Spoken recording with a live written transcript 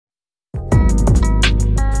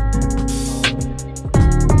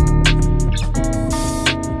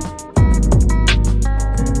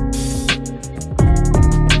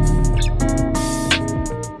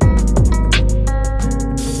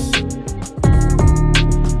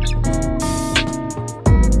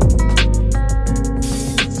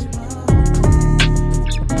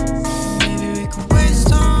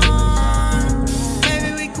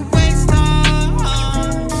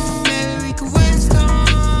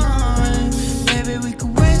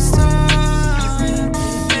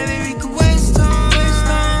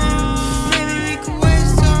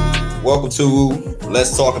welcome to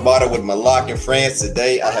Let's Talk About It with Malak and France.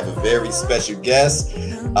 Today I have a very special guest.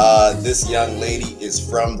 This young lady is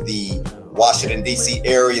from the Washington, D.C.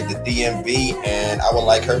 area, the DMV, and I would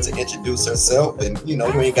like her to introduce herself. And, you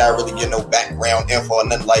ain't got to really get no background info or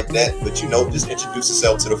nothing like that, but, just introduce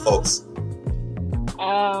yourself to the folks.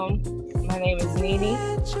 My name is Nene.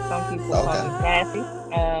 Some people call me Cassie.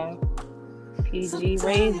 PG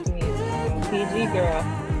raised me. PG girl.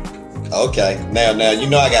 Okay. Now,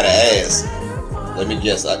 I got to ask. Let me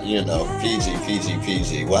guess.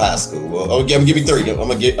 PG. What high school? Well, give me three. You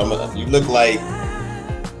look like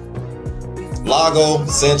Lago,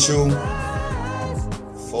 Central,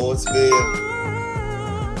 Fordsville.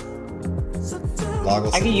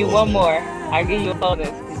 Lago. I give you one more. I give you a bonus.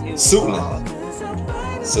 Suitland.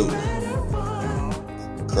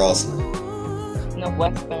 Crossland.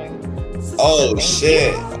 Northwestern. Oh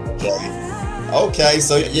shit. Okay.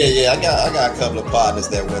 So yeah. I got a couple of partners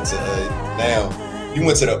that went to. Now, you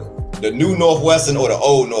went to the new Northwestern or the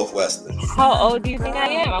old Northwestern? How old do you think I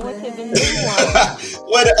am? I went to the new one.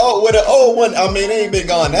 Where the old one? I mean, it ain't been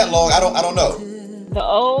gone that long. I don't know. The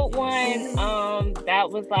old one, that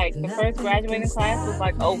was like the first graduating class was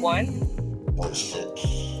like 01. Oh shit.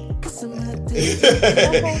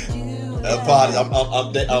 Apologies.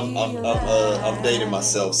 I'm dating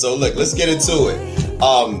myself. So look, let's get into it.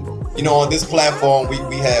 On this platform, we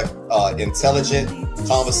have intelligent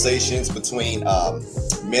conversations between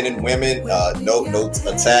men and women. No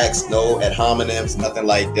attacks, no ad hominems, nothing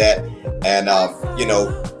like that. And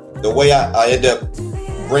the way I end up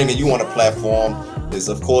bringing you on a platform is,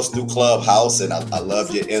 of course, through Clubhouse. And I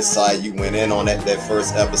love your insight. You went in on that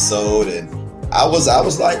first episode, and I was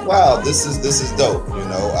like, wow, this is dope.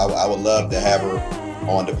 I would love to have her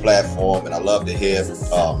on the platform, and I love to hear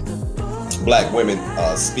Black women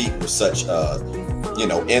speak with such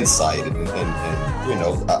insight and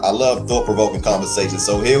I love thought-provoking conversations.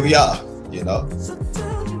 So here we are.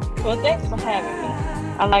 Well, thanks for having me.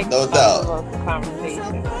 I like thought-provoking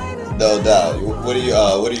conversations. No doubt. What do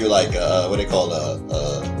you like? What they call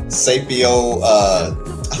sapio? I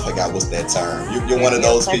forgot what's that term. You're one of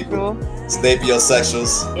those people.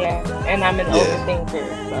 Sapiosexuals. Yeah, and I'm an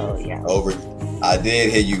overthinker, so yeah. I did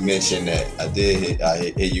hear you mention that. I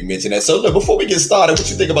hear you mention that. So look, before we get started, what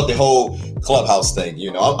you think about the whole Clubhouse thing?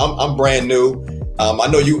 I'm brand new. I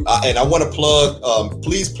know you, and I want to plug.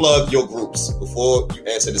 Please plug your groups before you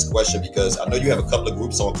answer this question, because I know you have a couple of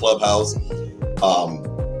groups on Clubhouse.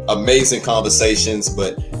 Amazing conversations,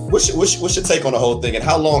 but what's your take on the whole thing, and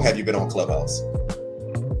how long have you been on Clubhouse?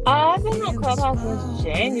 I've been on Clubhouse since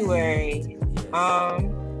January.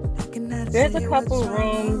 There's a couple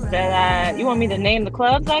rooms that you want me to name the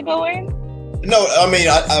clubs I go in? No, I mean,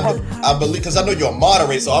 I believe, because I know you're a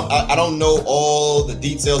moderator, so I don't know all the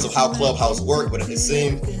details of how Clubhouse works, but it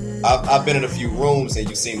seems I've been in a few rooms and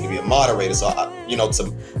you seem to be a moderator, so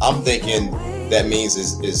I'm thinking that means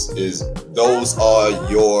is those are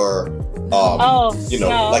your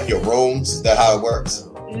like your rooms. That how it works?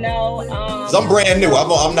 No, because I'm brand new.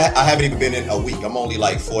 I haven't even been in a week. I'm only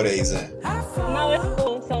like 4 days in. No, it's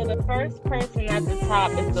cool. So the first person at the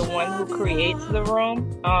top is the one who creates the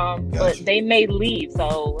room. But they may leave.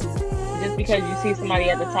 So just because you see somebody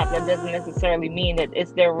at the top, that doesn't necessarily mean that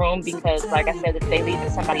it's their room. Because, like I said, if they leave,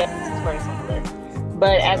 it's somebody else's personal list.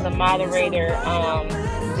 But as a moderator,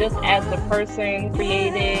 just as the person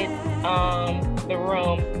created the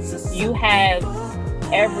room, you have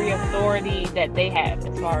every authority that they have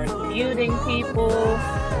as far as muting people,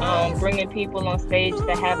 bringing people on stage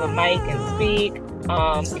to have a mic and speak,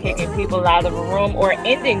 kicking people out of a room or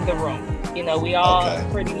ending the room. We all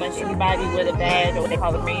pretty much anybody with a badge or what they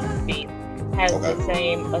call a green bean has the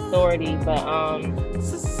same authority. But I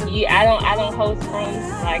don't host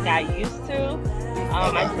rooms like I used to.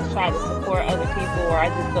 I just try to support other people, or I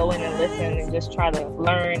just go in and listen and just try to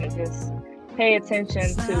learn and just pay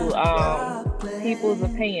attention to people's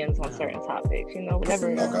opinions on certain topics, whatever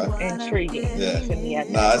intriguing to me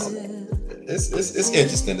at that moment. It's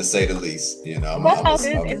interesting to say the least, Clubhouse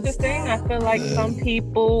is interesting. I feel like some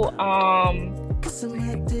people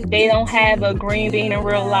they don't have a green bean in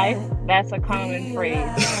real life. That's a common phrase,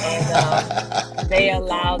 and they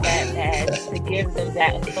allow that to give them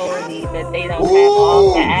that authority that they don't have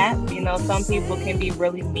off the app. Some people can be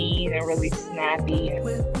really mean and really snappy.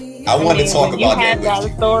 I wanted to talk about that. You have that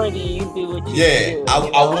authority. You do what you do.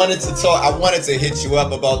 I wanted to talk. I wanted to hit you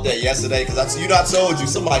up about that yesterday because I told you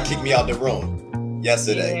somebody kicked me out the room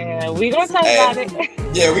yesterday. Yeah, we gonna talk about it.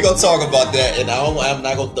 Yeah, we gonna talk about that. And I'm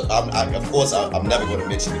not gonna. Of course, I'm never gonna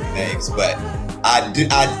mention any names, but I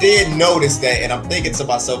did notice that, and I'm thinking to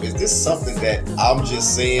myself, is this something that I'm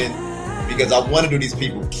just seeing because I wonder, do these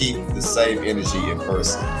people keep the same energy in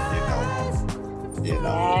person? You know.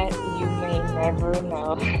 That you may never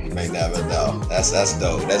know. You may never know. That's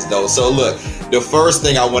dope. That's dope. So look, the first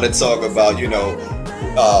thing I want to talk about, when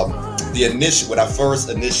I first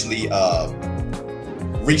initially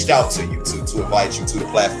reached out to you to invite you to the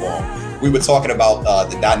platform, we were talking about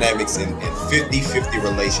the dynamics in 50-50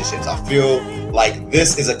 relationships. I feel like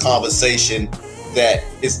this is a conversation that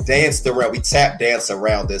is danced around. We tap dance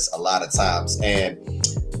around this a lot of times. And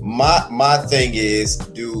my thing is,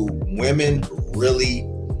 do women really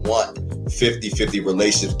want 50-50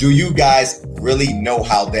 relationships? Do you guys really know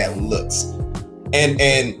how that looks? And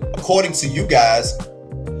according to you guys,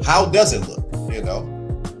 how does it look?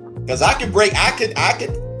 Because I'm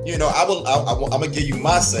gonna give you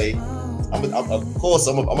my say. Of course,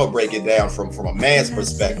 I'm gonna break it down from a man's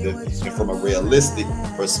perspective and from a realistic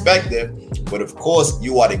perspective. But of course,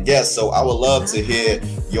 you are the guest, so I would love to hear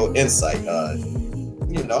your insight.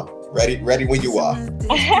 Ready when you are.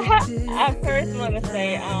 I first want to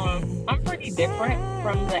say I'm pretty different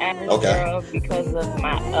from the average girl because of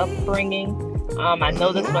my upbringing. I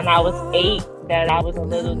noticed when I was 8 that I was a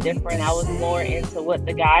little different. I was more into what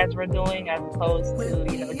the guys were doing as opposed to,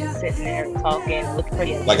 just sitting there talking, look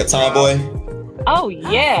pretty. Like a tomboy? Oh,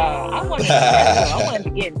 yeah. I wanted to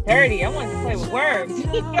get dirty. I wanted to play with worms.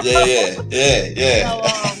 Yeah. So,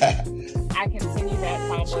 I continue that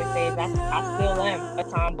tomboy phase. I still am a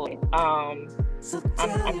tomboy. I'm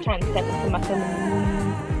trying to step into my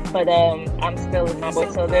femininity, but I'm still a tomboy.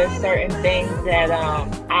 So there's certain things that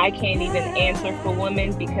I can't even answer for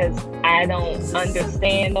women because I don't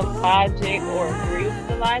understand the logic or agree with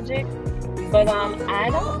the logic. But I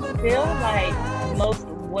don't feel like most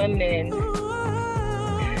women.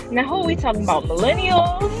 Now, who are we talking about?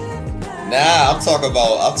 Millennials? Nah, I'm talking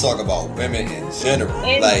about women in general.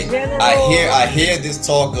 I hear this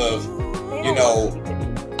talk of,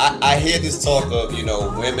 I hear this talk of,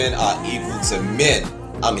 women are equal to men.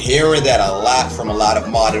 I'm hearing that a lot from a lot of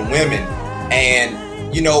modern women. And,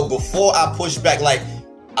 before I push back, like,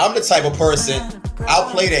 I'm the type of person, I'll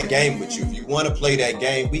play that game with you. If you want to play that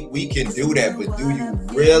game, we can do that. But do you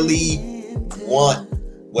really want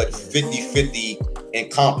what 50-50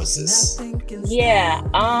 encompasses? Yeah,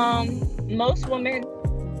 most women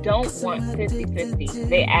don't want 50-50.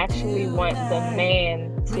 They actually want the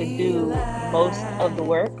man to do most of the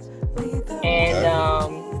work. And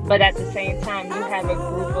but at the same time, you have a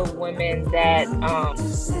group of women that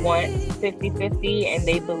want 50-50 and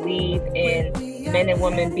they believe in men and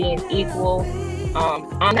women being equal.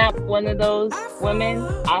 I'm not one of those women.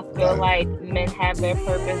 I feel like men have their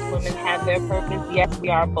purpose, women have their purpose. Yes, we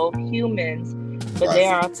are both humans, but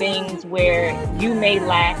there are things where you may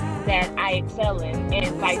lack that I excel in,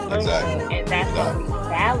 and vice versa. And that's how we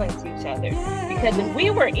balance each other. Because if we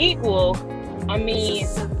were equal,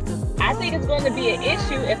 I think it's going to be an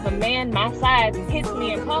issue if a man my size hits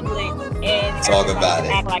me in public and talk about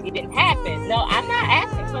it, act like it didn't happen. No, I'm not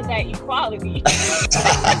asking for that equality.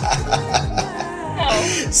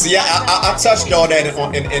 See, I touched on that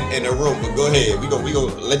in the room, but go ahead. We gonna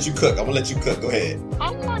let you cook. I'm gonna let you cook. Go ahead.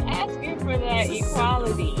 I'm not asking for that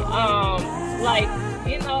equality.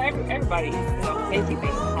 Everybody, they see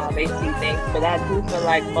things how they see things, but I do feel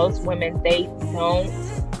like most women, they don't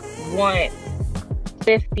want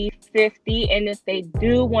 50-50, and if they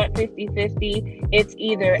do want 50-50, it's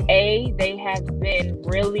either A, they have been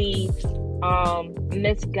really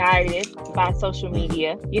misguided by social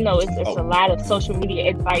media. It's a lot of social media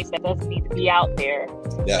advice that doesn't need to be out there.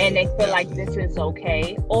 And they feel like this is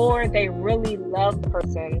okay, or they really love the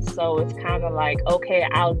person, so it's kind of like, okay,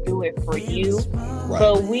 I'll do it for you.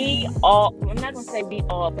 But we all, I'm not gonna say we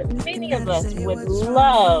all, but many of us would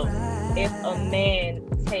love if a man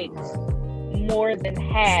takes more than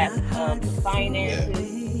half of the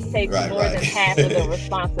finances, takes more than half of the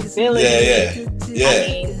responsibility.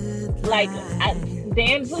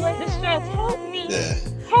 Damsel in distress, help me.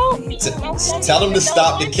 Help me. Tell him to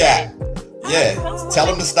stop the cap. Tell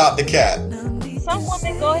him to stop the cap. Some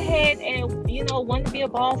women go ahead and, want to be a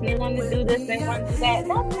boss and they want to do this and want to do that.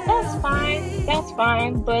 That's fine. That's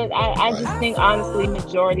fine. But I just think, honestly,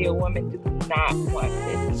 majority of women do not want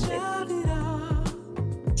 50-50.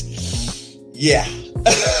 Yeah.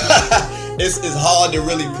 It's hard to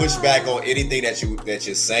really push back on anything that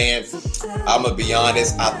you're saying. I'm gonna be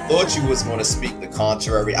honest. I thought you was gonna speak the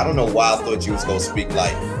contrary. I don't know why I thought you was gonna speak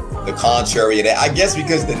like the contrary of that. I guess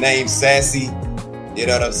because the name's Sassy. You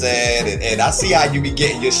know what I'm saying? And I see how you be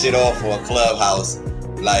getting your shit off for a clubhouse.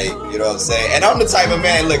 Like, you know what I'm saying? And I'm the type of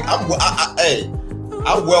man, look, I'm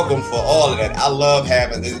welcome for all of that. I love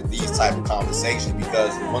having these type of conversations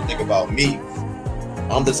because the one thing about me,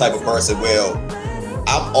 I'm the type of person, well,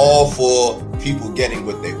 I'm all for people getting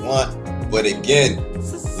what they want, but again,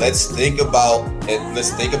 let's think about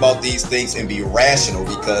these things and be rational,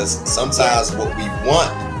 because sometimes what we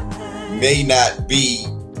want may not be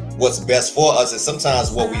what's best for us, and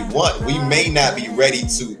sometimes what we want, we may not be ready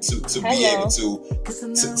to be able to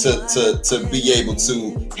be able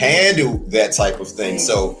to handle that type of thing.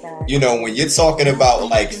 So, you know, when you're talking about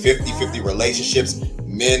like 50-50 relationships,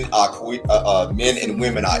 men and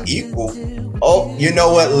women are equal. Oh, you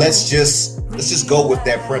know what? Let's just go with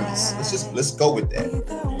that premise. Let's go with that.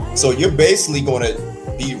 So you're basically going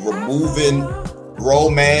to be removing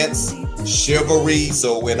romance, chivalry.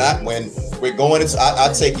 So when we're going into,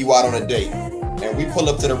 I take you out on a date and we pull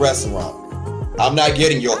up to the restaurant, I'm not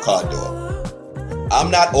getting your car door.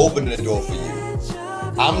 I'm not opening the door for you.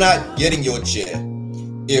 I'm not getting your chair.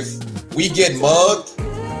 If we get mugged,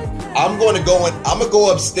 I'm gonna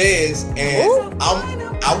go upstairs and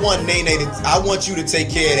I want Nene I want you to take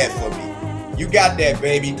care of that for me. You got that,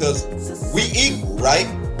 baby, because we equal, right?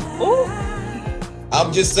 Ooh.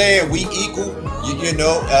 I'm just saying we equal. You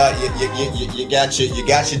got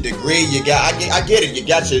your degree. I get it. You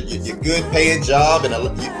got your good paying job, and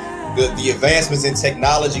the advancements in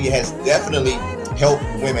technology has definitely helped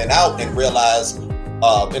women out and realize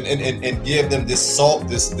and give them this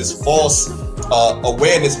false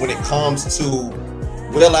awareness when it comes to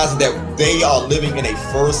realizing that they are living in a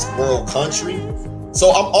first world country. So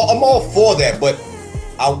I'm all for that, but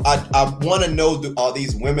I want to know, are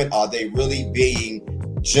these women, are they really being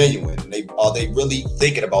genuine? Are they really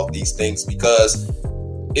thinking about these things? Because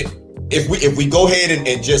if we go ahead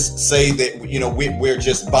and just say that, you know, we're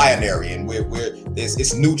just binary and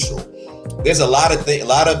it's neutral. There's a lot of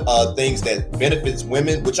things that benefits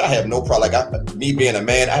women, which I have no problem. Like me being a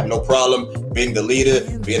man, I have no problem being the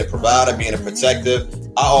leader, being a provider, being a protector.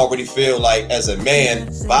 I already feel like as a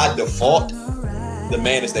man, by default, the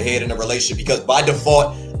man is the head in the relationship, because by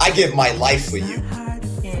default, I give my life for you.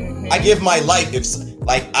 I give my life.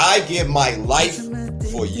 I give my life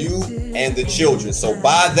for you and the children. So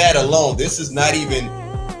by that alone, this is not even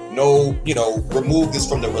remove this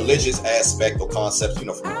from the religious aspect or concepts, from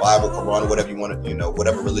the Bible, Quran, whatever you want to,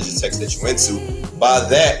 whatever religious text that you're into. By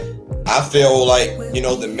that, I feel like,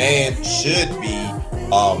 the man should be,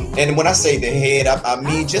 and when I say the head, I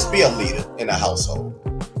mean just be a leader in a household.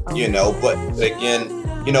 But again,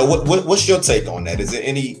 what's your take on that? Is there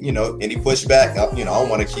any pushback? I don't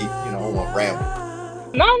want to keep, I don't want to ramble.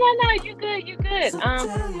 No, you good.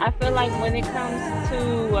 I feel like when it comes to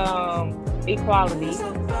equality,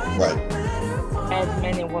 right, as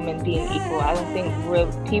men and women being equal, I don't think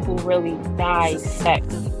people really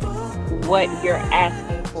dissect what you're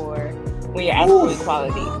asking for when you're asking for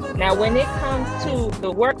equality. Now, when it comes to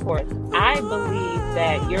the workforce, I believe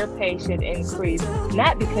that your pay should increase,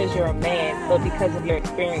 not because you're a man, but because of your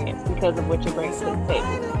experience, because of what you bring to the table.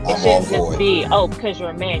 It shouldn't just be, because you're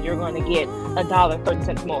a man, you're going to get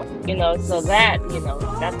 $1.30 more. So that,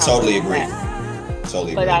 that's how totally agree.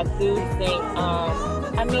 Totally but agree. I do think,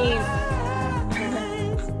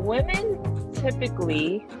 women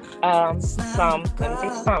typically, some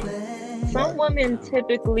women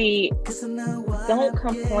typically don't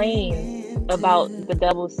complain about the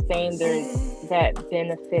double standards that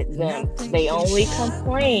benefit them. They only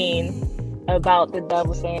complain about the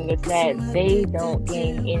double standards that they don't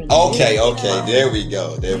gain any. Okay, there we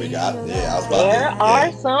go. I was about there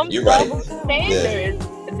are some double right. standards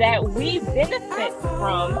that we benefit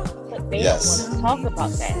from, but they don't want to talk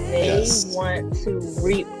about that. They want to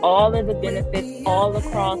reap all of the benefits all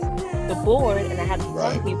across the board, and I have to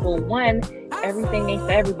tell people, one, everything ain't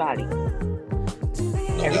for everybody.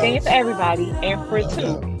 Everything is for everybody, and for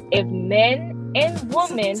two, if men and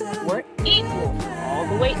women were equal, all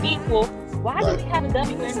the way equal, why do we have a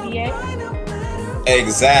WNBA?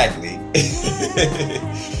 Exactly.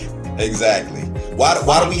 Exactly.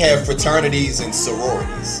 Why do we have fraternities and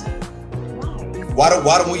sororities? Why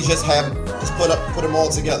don't we just put them all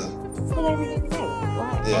together? Put everything together.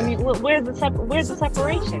 Why? Yeah. I mean, where's the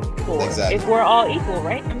separation for? Exactly. If we're all equal,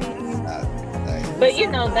 right? I mean, but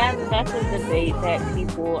that's a debate that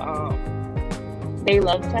people they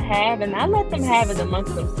love to have, and I let them have it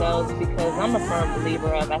amongst themselves, because I'm a firm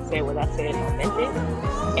believer of I say what I say is authentic,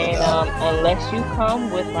 and unless you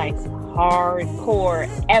come with like hardcore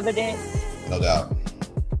evidence, no doubt,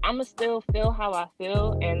 I'ma still feel how I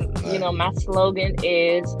feel. And my slogan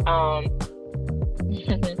is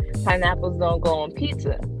pineapples don't go on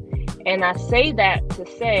pizza, and I say that to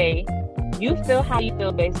say you feel how you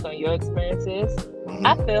feel based on your experiences.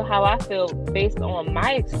 I feel how I feel based on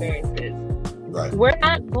my experiences. Right. We're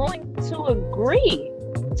not going to agree,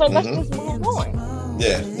 so let's just move on.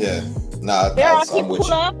 Yeah. Nah, there are people who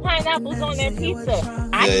love pineapples on their pizza.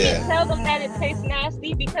 I can't tell them that it tastes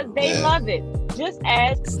nasty because they love it. Just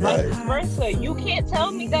as vice versa. You can't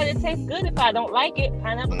tell me that it tastes good if I don't like it.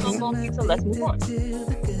 Pineapple on pizza, let's move on.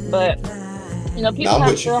 But, you know, people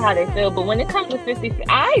have to feel how they feel. But when it comes to 50-50,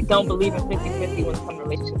 I don't believe in 50-50 when it comes to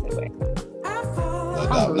relationships anyway.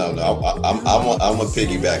 No. I'm gonna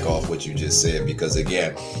piggyback off what you just said, because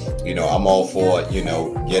again, you know, I'm all for, you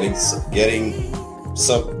know, getting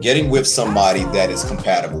with somebody that is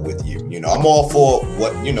compatible with you. You know, I'm all for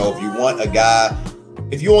what, you know, if you want a guy,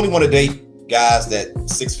 if you only want to date guys that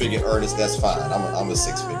 6-figure earners, that's fine. I'm a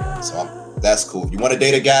 6-figure earner, so that's cool. If you want to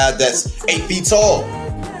date a guy that's 8 feet tall,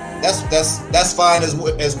 that's fine as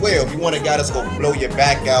well. If you want a guy that's gonna blow your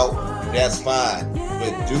back out, that's fine.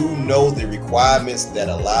 But do know the requirements that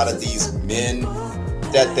a lot of these men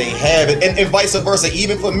that they have, and vice versa,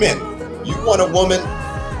 even for men. You want a woman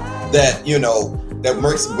that, you know, that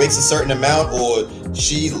makes a certain amount, or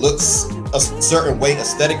she looks a certain way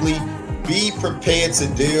aesthetically, be prepared to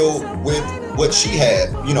deal with what she had,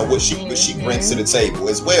 you know, what she brings to the table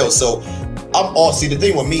as well. So the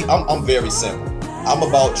thing with me, I'm very simple. I'm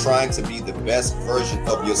about trying to be the best version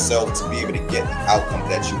of yourself to be able to get the outcome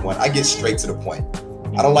that you want. I get straight to the point.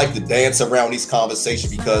 I don't like to dance around these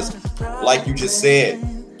conversations because, like you just said,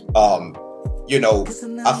 you know,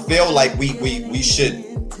 I feel like we should,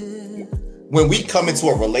 when we come into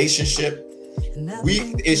a relationship,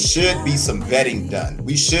 it should be some vetting done.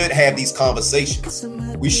 We should have these conversations.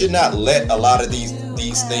 We should not let a lot of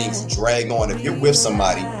these things drag on. If you're with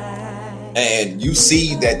somebody and you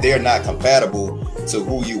see that they're not compatible to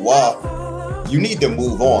who you are, you need to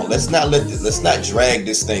move on. Let's not drag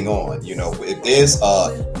this thing on. You know, if there's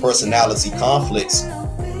personality conflicts,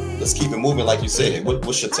 let's keep it moving. Like you said,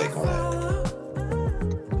 what's your take on that?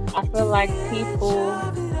 I feel like people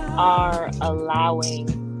are allowing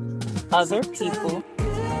other people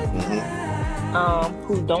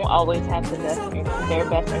who don't always have their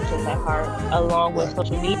best interests at heart, along with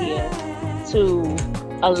social media, to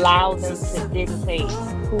allow them to dictate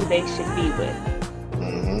who they should be with.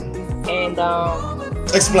 And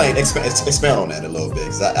expand on that a little bit,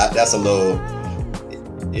 'cause that's a little,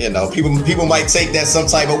 you know, people might take that some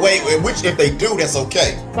type of way, which if they do, that's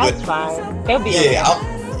okay. That's fine. They'll be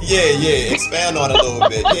okay. Expand on it a little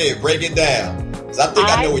bit. Yeah, break it down. 'Cause I think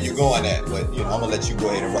I know where you're going at, but you know, I'm gonna let you go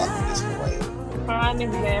ahead and rock with this one right here. Prime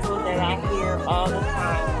example that I hear all the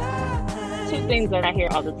time. 2 things that I hear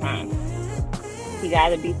all the time. He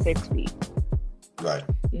gotta be 6 feet. Right.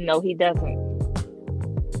 No, he doesn't.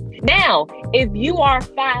 Now, if you are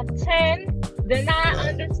 5'10", then I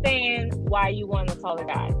understand why you want a taller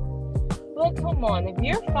guy. But come on, if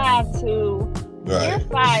you're 5'2", you're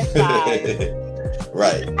 5'5".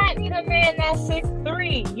 Right. I need a man that's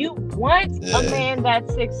 6'3". You want a man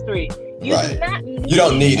that's 6'3". You do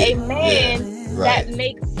not need a man that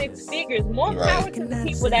makes 6 figures. More power to the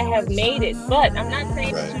people that have made it. But I'm not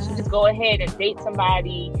saying that you should just go ahead and date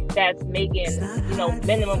somebody that's making, you know,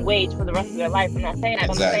 minimum wage for the rest of their life. I'm not saying that.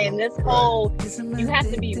 I'm saying this whole, you have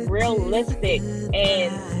to be realistic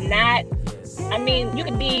and not, I mean, you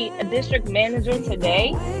could be a district manager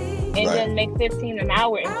today and then make $15 an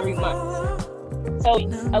hour in 3 months. So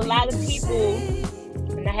a lot of people,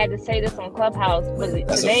 and I had to say this on Clubhouse, was it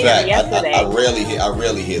today or yesterday? I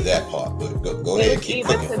rarely hear that part, but go ahead and keep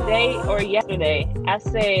cooking. Either today or yesterday, I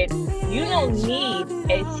said, you don't need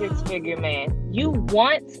a 6-figure man. You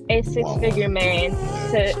want a 6-figure man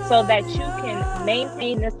so that you can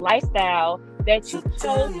maintain this lifestyle that you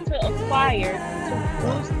chose to acquire to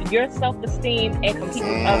boost your self-esteem and compete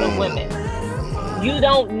with other women. You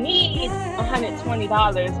don't need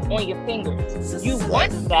 $120 on your fingers. You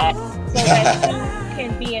want that so that you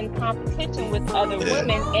can be in competition with other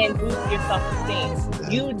women and boost your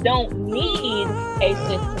self-esteem. You don't need a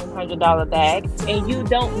 $1,500 bag, and you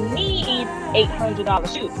don't need $800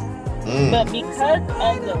 shoes. But because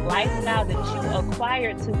of the lifestyle that you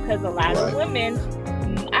acquired because a lot of women,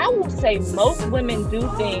 I will say most women do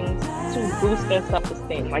things to boost their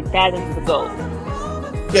self-esteem. Like, that is the goal.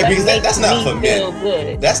 Yeah, because that's not for men.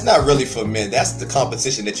 Good. That's not really for men. That's the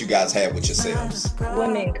competition that you guys have with yourselves.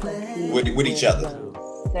 Women compete with each other.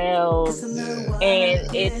 Themselves.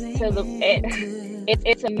 And it's to the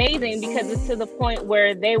it's amazing because it's to the point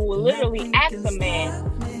where they will literally ask a man,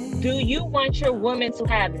 do you want your woman to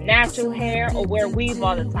have natural hair or wear weave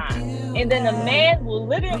all the time? And then a man will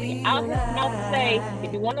literally out his mouth say,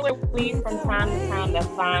 if you want to wear weave from time to time, that's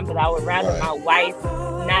fine, but I would rather my wife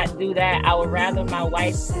not do that. I would rather my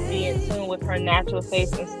wife be in tune with her natural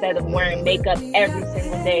face instead of wearing makeup every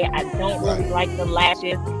single day. I don't really like the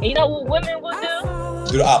lashes. And you know what women will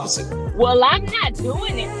do? Do the opposite. well, I'm not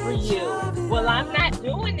doing it for you. Well, I'm not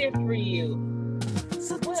doing it for you.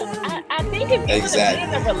 Well, I think if you want to be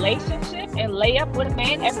in a relationship and lay up with a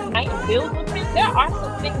man every night and build with him, there are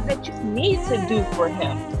some things that you need to do for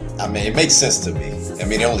him. I mean, it makes sense to me. I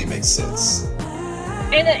mean, it only makes sense.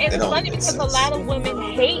 And it's funny because a lot of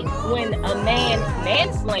women hate when a man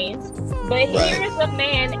mansplains, but here's a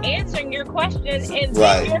man answering your question and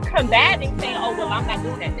then you're combating, saying, "Oh, well, I'm not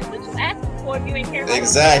doing that." That's what you asked for if you ain't care about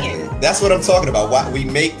exactly. That's what I'm talking about. Why we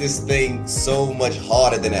make this thing so much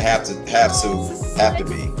harder than it have to be.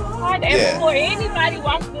 Hard. And before anybody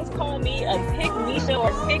watch this call me a pick me show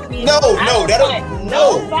or pick me. Nobody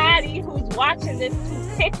who's watching this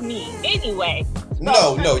to pick me anyway.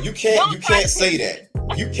 So, no, you can't say that.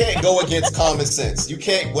 You can't go against common sense. You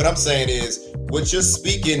can't. What I'm saying is, what you're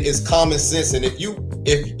speaking is common sense. And if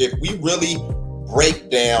we really break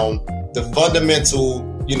down the fundamental,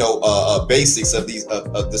 basics of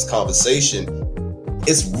this conversation,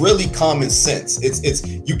 it's really common sense.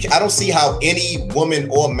 I don't see how any woman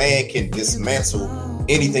or man can dismantle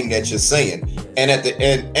anything that you're saying. And at the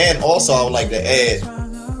end, and also I would like to add,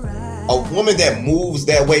 a woman that moves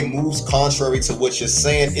that way, moves contrary to what you're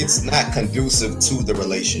saying, it's not conducive to the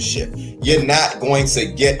relationship. You're not going to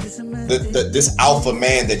get this alpha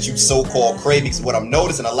man that you so-called crave. Because what I'm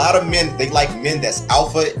noticing, a lot of men, they like men that's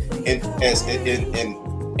alpha in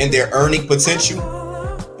their earning potential,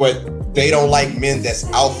 but they don't like men that's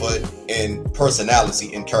alpha in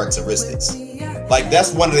personality and characteristics. Like,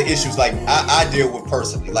 that's one of the issues like I deal with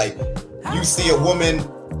personally. Like, you see a woman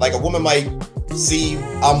might see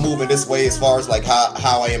I'm moving this way as far as like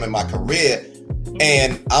how I am in my career,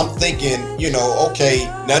 and I'm thinking, okay,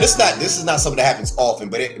 now this is not something that happens often,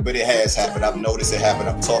 but it has happened. I've noticed it happen.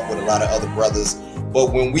 I've talked with a lot of other brothers,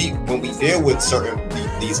 but when we deal with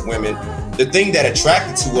these women, the thing that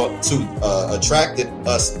attracted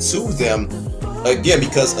us to them, again,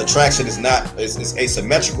 because attraction is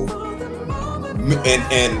asymmetrical,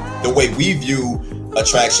 and the way we view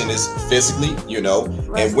attraction is physically,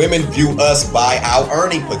 and women view us by our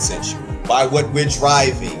earning potential, by what we're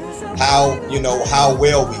driving, how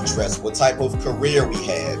well we dress, what type of career we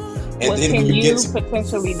have, and what then can when you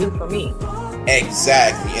potentially do for me?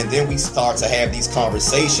 Exactly. And then we start to have these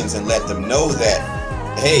conversations and let them know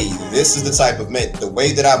that, hey, this is the type of man, the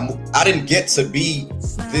way that I didn't get to be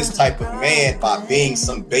this type of man by being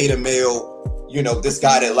some beta male, this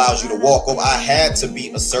guy that allows you to walk over. I had to be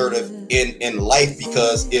assertive in life,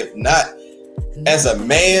 because if not, as a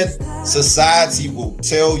man, society will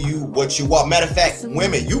tell you what you want. Matter of fact,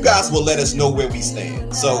 women, you guys will let us know where we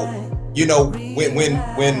stand. So, when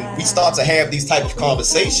we start to have these type of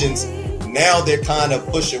conversations, now they're kind of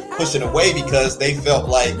pushing away because they felt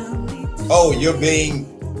like, oh, you're being,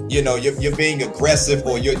 you're being aggressive,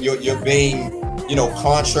 or you're being,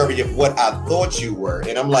 contrary of what I thought you were.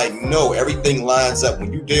 And I'm like, no, everything lines up.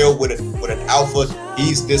 When you deal with an alpha,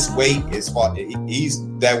 he's this way he's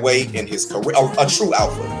that way in his career, a true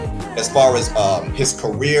alpha, as far as his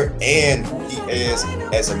career and who he is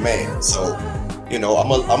as a man. So, I'm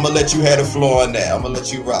gonna let you have the floor on that. I'm gonna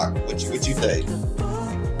let you rock. What you think?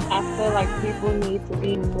 I feel like people need to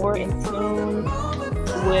be more in tune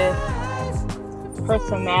with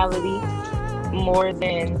personality more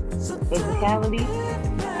than physicality,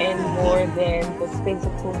 and more than the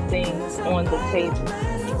physical things on the table.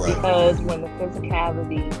 Right. Because when the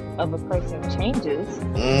physicality of a person changes,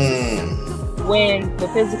 when the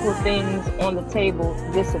physical things on the table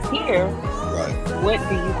disappear, what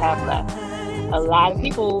do you have left? A lot of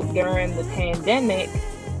people during the pandemic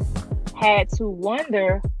had to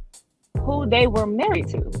wonder who they were married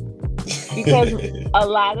to. Because a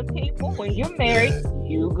lot of people, when you're married,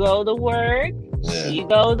 you go to work, she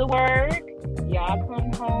goes to work, y'all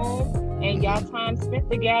come home, and y'all time spent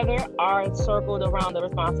together are circled around the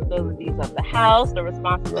responsibilities of the house, the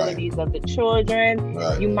responsibilities of the children.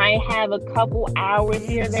 You might have a couple hours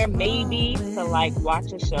here or there, maybe, to like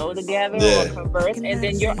watch a show together or converse, and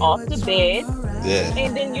then you're off to bed,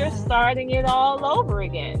 and then you're starting it all over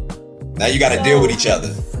again. Now you got to deal with each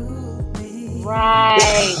other. Right.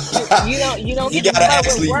 You don't get to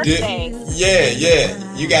actually work things.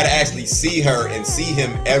 You got to actually see her and see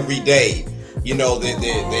him every day. Their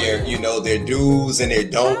do's and their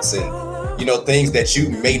don'ts, and things that you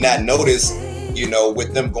may not notice,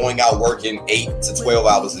 with them going out working 8 to 12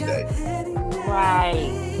 hours a day.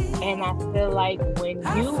 Right. And I feel like when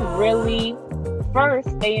you really first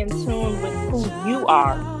stay in tune with who you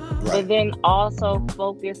are, but then also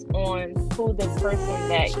focus on who the person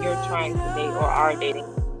that you're trying to date or are dating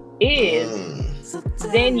is,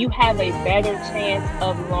 then you have a better chance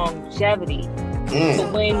of longevity.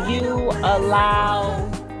 But when you allow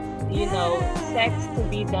sex to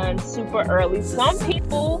be done super early. Some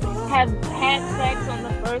people have had sex on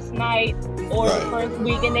the first night or the first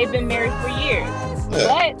week and they've been married for years. Yeah.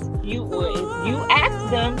 But if you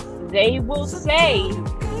ask them, they will say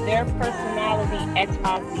their personality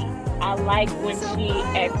XYZ. I like when she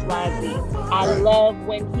XYZ. I love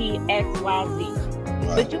when he XYZ.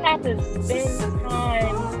 Right. But you have to spend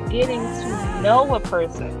time getting to know a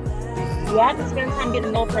person. You have to spend time getting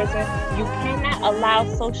to know a person. You cannot allow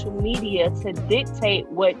social media to dictate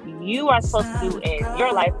what you are supposed to do in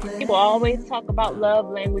your life. People always talk about love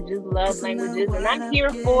languages, and I'm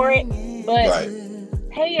here for it. But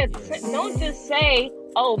pay attention. Don't just say,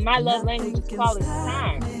 "Oh, my love language is quality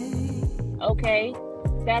time." Okay,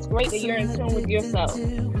 that's great that you're in tune with yourself.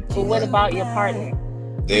 But what about your partner?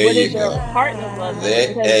 What is your partner's love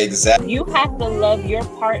language? Exactly. You have to love your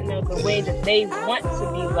partner the way that they want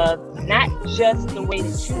to be loved, not just the way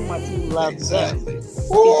that you want to love them.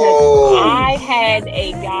 Because I had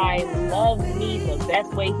a guy love me the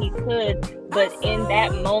best way he could, but in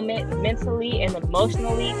that moment, mentally and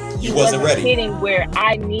emotionally, he wasn't ready. Hitting where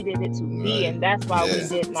I needed it to be, and that's why we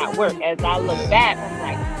did not work. As I look back, I'm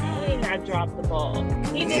like, dang, I dropped the ball.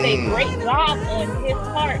 He did a great job on his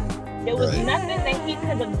part. There was nothing that he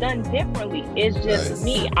could have done differently. It's just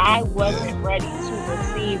me. I wasn't ready to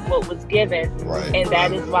receive what was given. And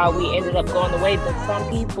that is why we ended up going away. But some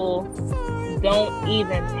people don't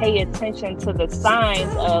even pay attention to the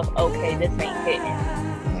signs of, okay, this ain't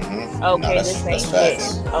hitting. Okay, this ain't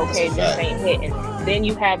hitting. Okay, this ain't hitting. Then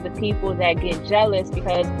you have the people that get jealous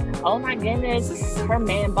because, oh my goodness, her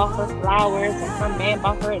man bought her flowers and her man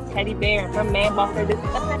bought her a teddy bear and her man bought her this.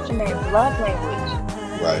 That's not your man's love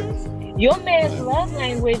language. Your man's love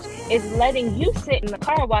language is letting you sit in the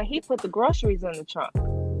car while he put the groceries in the trunk.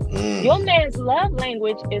 Your man's love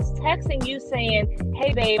language is texting you saying,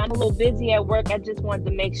 "Hey babe, I'm a little busy at work. I just wanted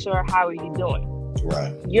to make sure, how are you doing?"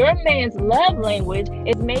 Your man's love language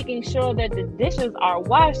is making sure that the dishes are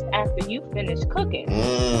washed after you finish cooking.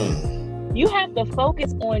 You have to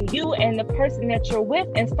focus on you and the person that you're with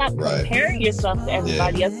and stop comparing yourself to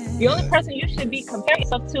everybody else. The only person you should be comparing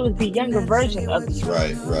yourself to is the younger version of you.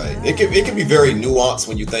 Right. It can be very nuanced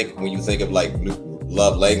when you think of like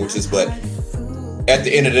love languages, but at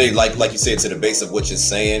the end of the day, like you said, to the base of what you're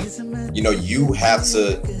saying, you have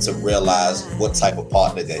to realize what type of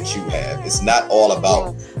partner that you have. It's not all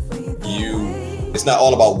about you. It's not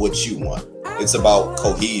all about what you want. It's about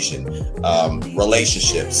cohesion,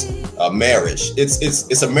 relationships, marriage.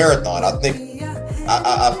 It's a marathon. I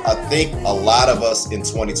think a lot of us in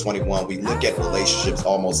 2021, we look at relationships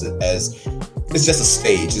almost as it's just a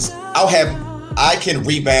stage. I can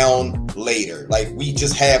rebound later. Like, we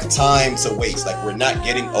just have time to waste. Like, we're not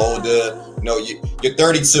getting older. You're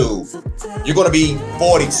 32. You're gonna be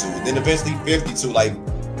 42. Then eventually 52.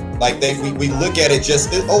 We look at it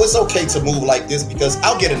it's okay to move like this because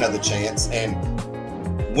I'll get another chance. And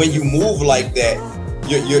when you move like that,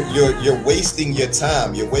 you're wasting your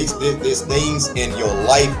time. There's things in your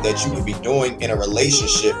life that you could be doing in a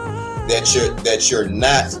relationship that you're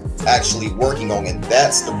not actually working on, and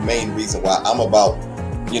that's the main reason why I'm about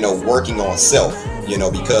working on self.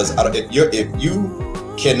 Because if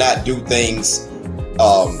you cannot do things,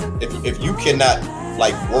 if you cannot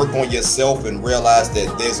work on yourself and realize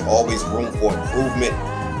that there's always room for improvement,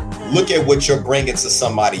 look at what you're bringing to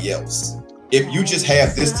somebody else. If you just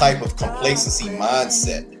have this type of complacency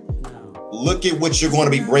mindset, look at what you're going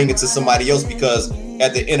to be bringing to somebody else, because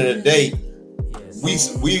at the end of the day, we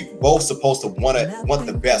both supposed to want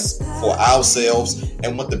the best for ourselves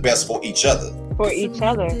and want the best for each other.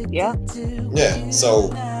 Yeah. So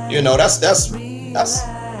that's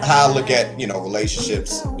how I look at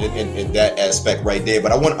relationships in that aspect right there.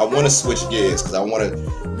 But I want to switch gears because I want to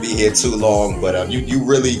be here too long. But I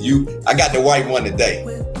got the right one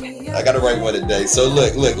today. So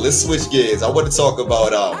look, let's switch gears. I want to talk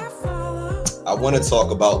about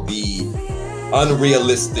the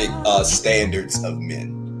unrealistic standards of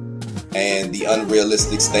men and the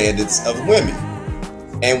unrealistic standards of women.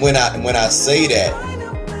 And when I say that,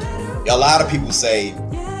 a lot of people say,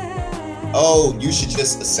 "Oh, you should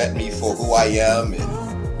just accept me for who I am," and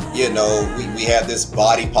we have this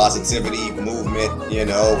body positivity movement, and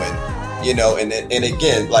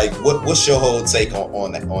again, what's your whole take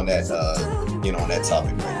on that on that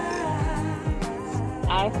topic right there?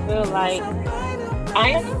 I feel like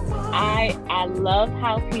I love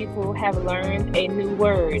how people have learned a new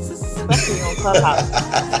word, especially on Clubhouse,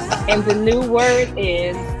 and the new word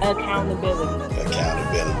is accountability.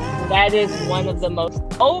 That is one of the most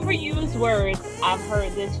overused words I've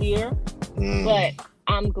heard this year, but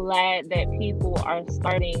I'm I'm glad that people are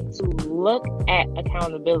starting to look at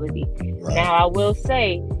accountability. Right. Now, I will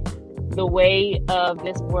say, the way of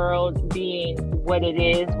this world being what it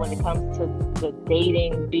is when it comes to the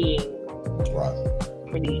dating being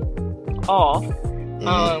pretty off,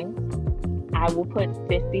 I will put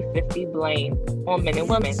 50-50 blame on men and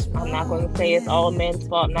women. I'm not going to say it's all men's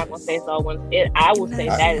fault. I'm not going to say it's all women's. I will say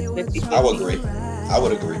that is 50-50. I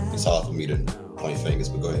would agree. It's hard for me to point fingers,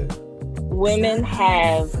 but go ahead. Women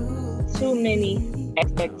have too many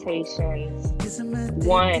expectations.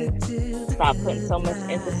 One, stop putting so much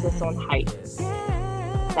emphasis on height.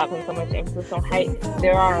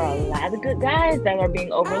 There are a lot of good guys that are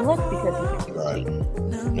being overlooked because he's right.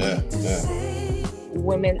 Yeah.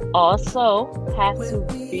 Women also have to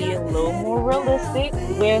be a little more realistic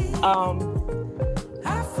with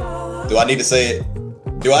Do I need to say it?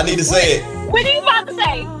 What are you about to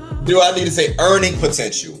say? Do I need to say earning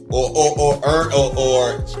potential or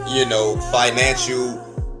financial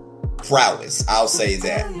prowess? I'll say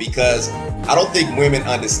that because I don't think women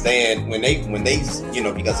understand when they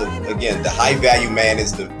because of, again, the high value man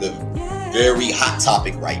is the very hot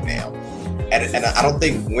topic right now. And I don't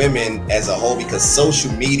think women as a whole, because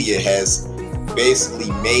social media has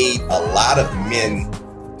basically made a lot of men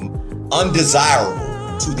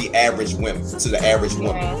undesirable to the average woman.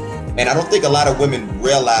 And I don't think a lot of women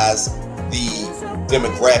realize the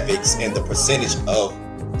demographics and the percentage of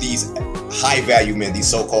these high value men, these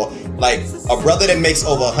so-called, like a brother that makes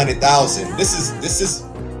over 100,000. This is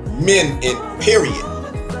men in period.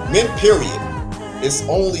 Men period. It's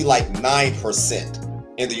only like 9%.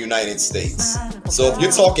 In the United States. So if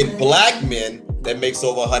you're talking black men that makes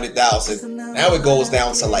over 100,000, now it goes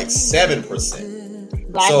down to like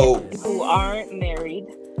 7%. Black men who aren't married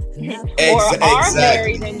or are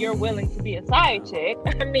married and you're willing to be a side chick.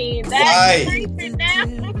 I mean, that brings it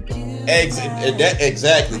down.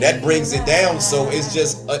 Exactly. That brings it down. So it's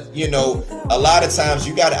just, a lot of times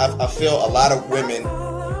I feel a lot of women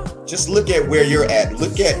just look at where you're at.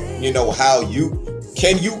 Look at, how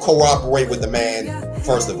can you cooperate with the man?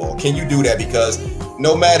 First of all, can you do that? Because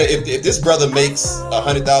no matter if this brother makes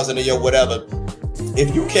 100,000 a year, whatever,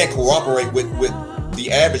 if you can't cooperate with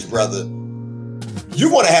the average brother, you're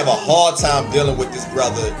going to have a hard time dealing with this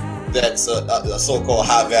brother that's a so-called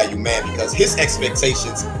high value man, because his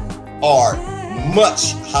expectations are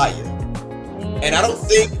much higher. And I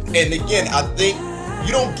think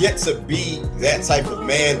you don't get to be that type of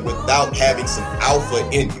man without having some alpha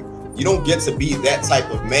in you. You don't get to be that type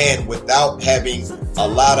of man without having a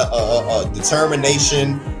lot of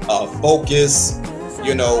determination, focus,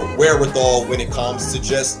 wherewithal when it comes to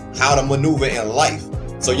just how to maneuver in life.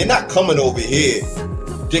 So you're not coming over here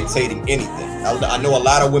dictating anything. I know a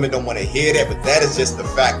lot of women don't want to hear that, but that is just the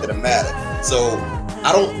fact of the matter. So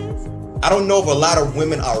I don't know if a lot of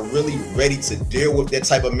women are really ready to deal with that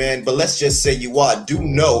type of man, but let's just say you are. Do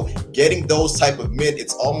know getting those type of men,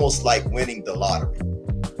 it's almost like winning the lottery.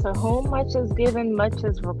 To whom much is given, much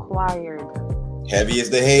is required. Heavy is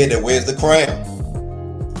the head that wears the crown.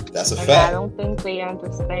 That's a fact. I don't think they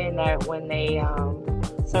understand that when they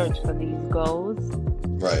search for these goals.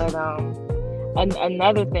 Right. But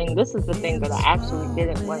another thing, this is the thing that I actually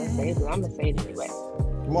didn't want to say, but I'm going to say it anyway.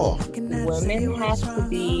 Come on. Women have to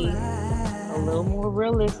be a little more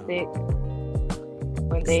realistic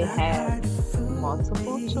when they have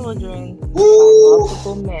multiple children by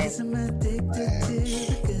multiple men.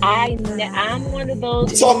 I'm one of those.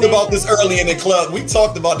 We talked about this early in the club. We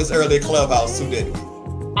talked about this early in Clubhouse too, didn't we?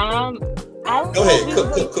 Go ahead.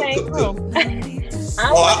 Cook.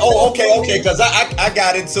 Okay. Because I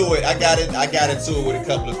got into it. I got into it with a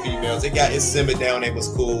couple of females. It simmered down. It was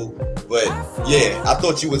cool. But yeah, I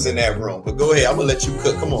thought you was in that room. But go ahead. I'm gonna let you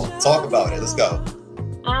cook. Come on, talk about it. Let's go.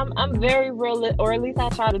 I'm very real, or at least I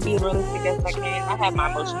try to be as realistic as I can. I have my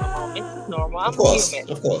emotional moments. It's normal. I'm human.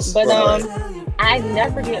 Of course. But I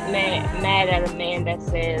never get mad at a man that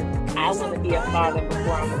says, I want to be a father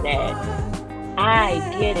before I'm a dad. I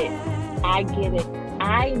get it. I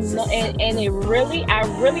know, and I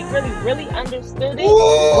really understood it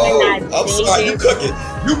when I dated. I'm sorry, you cooking.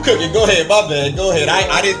 Go ahead, my bad. Go ahead.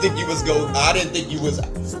 I didn't think you was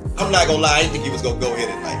I'm not gonna lie, I didn't think you was gonna go ahead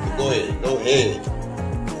tonight. But go ahead.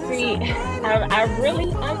 See, I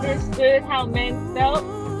really understood how men felt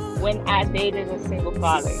when I dated a single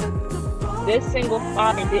father. This single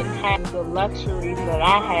father didn't have the luxuries that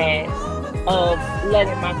I had of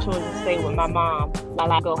letting my children stay with my mom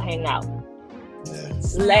while I go hang out. Yeah.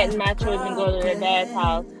 Letting my children go to their dad's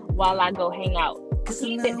house while I go hang out.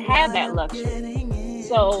 He didn't have that luxury.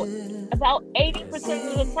 So about 80%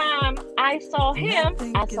 of the time I saw him,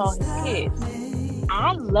 I saw his kids.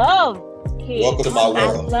 I love kids. Welcome to my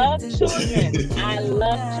world. I love children. I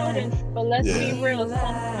love children. But let's be real.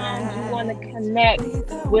 Sometimes you want to connect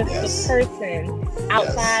with the person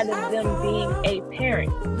outside of them being a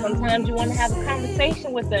parent. Sometimes you want to have a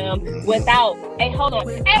conversation with them without, hey, hold on.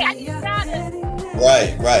 Hey, I just got it.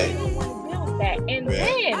 Right. You don't want to build that. And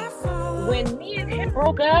then when me and him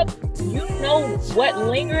broke up, you know what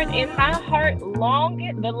lingered in my heart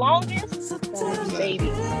the longest? Those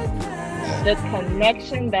babies. The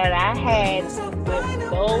connection that I had with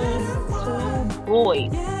those 2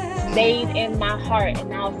 boys stayed in my heart,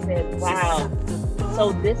 and I said, wow.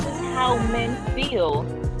 So this is how men feel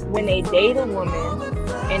when they date a woman,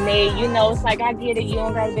 and they, it's like, I get it, you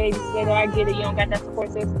don't got a babysitter, I get it, you don't got that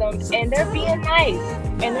support system, and they're being nice,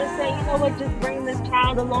 and they're saying, you know what, just bring this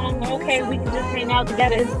child along, okay, we can just hang out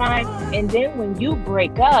together, it's fine. And then when you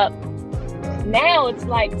break up, now it's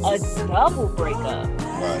like a double breakup.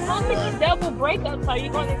 How many double breakups are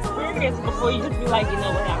you going to experience before you just be like, you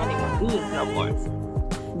know what, I don't even want to do this no more?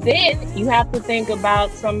 Then you have to think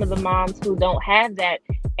about some of the moms who don't have that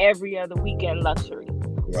every other weekend luxury.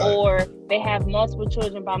 Or they have multiple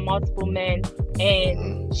children by multiple men,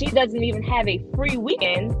 and she doesn't even have a free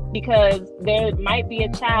weekend because there might be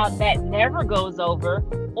a child that never goes over,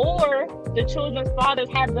 or the children's fathers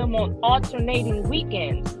have them on alternating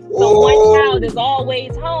weekends. So one child is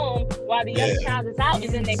always home while the other child is out,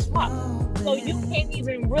 and then they swap. So you can't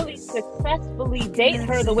even really successfully date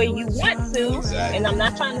her the way you want to. Exactly. And I'm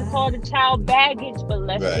not trying to call the child baggage, but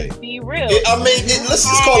let's just be real. Let's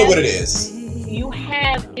just call it what it is. You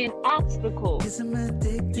have an obstacle.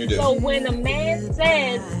 You do. So when a man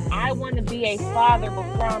says, I want to be a father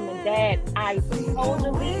before I'm a dad, I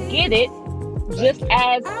totally get it. Just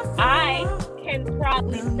as I can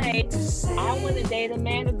probably say, I want to date a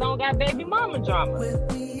man that don't got baby mama drama.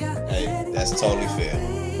 Hey, that's totally fair.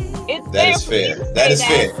 That is fair. That is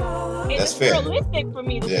fair. It's realistic for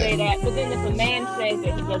me to say that, but then if a man says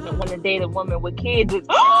that he doesn't want to date a woman with kids, it's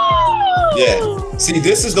See,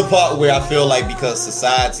 this is the part where I feel like, because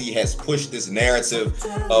society has pushed this narrative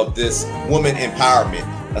of this woman empowerment,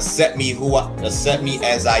 accept me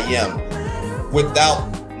as I am, without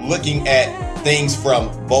looking at things from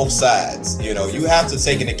both sides. You have to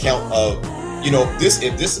take into account of,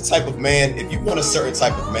 if this is the type of man, if you want a certain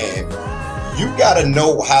type of man, you got to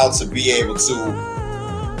know how to be able to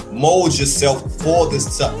mold yourself for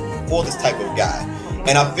this type of guy.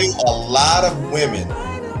 And I think a lot of women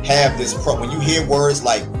have this problem. When you hear words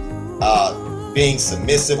like being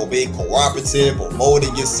submissive or being cooperative or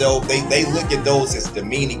molding yourself, they look at those as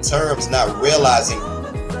demeaning terms, not realizing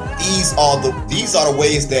these are the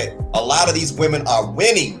ways that a lot of these women are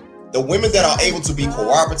winning. The women that are able to be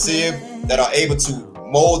cooperative, that are able to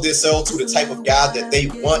mold themselves to the type of guy that they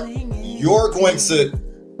want, you're going to,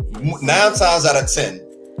 9 times out of 10,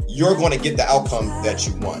 you're going to get the outcome that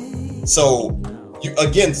you want. So,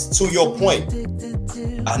 again, to your point,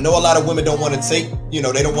 I know a lot of women don't want to take, they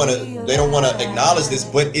don't want to acknowledge this,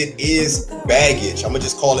 but it is baggage. I'm gonna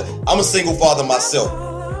just call it. I'm a single father myself.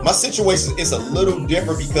 My situation is a little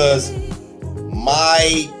different because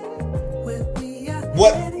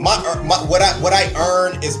what I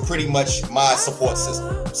earn is pretty much my support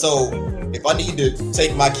system. So if I need to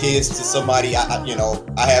take my kids to somebody, I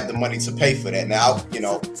have the money to pay for that. Now,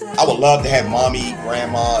 I would love to have mommy,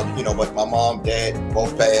 grandma, but my mom, dad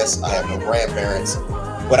both passed. I have no grandparents,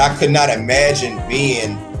 but I could not imagine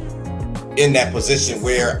being in that position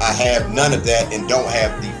where I have none of that and don't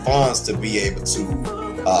have the funds to be able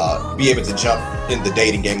to jump in the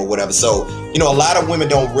dating game or whatever. So, a lot of women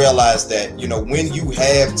don't realize that, when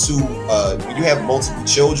you have multiple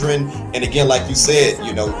children, and again, like you said,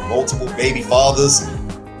 multiple baby fathers, a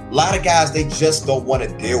lot of guys, they just don't want to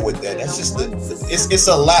deal with that. That's just it's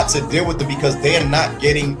a lot to deal with them because they're not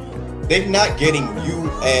getting you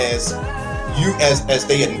as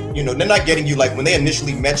they, they're not getting you like when they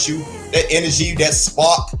initially met you, that energy, that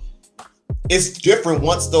spark. It's different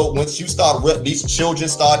once you start, these children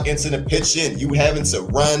start entering the picture and you having to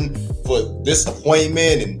run for this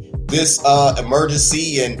appointment and this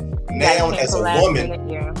emergency, and now as a woman,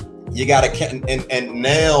 you gotta, and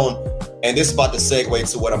now, and this is about to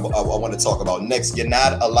segue to what I want to talk about next. You're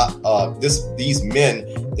not a lot, these men,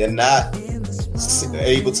 they're not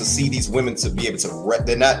able to see these women to be able to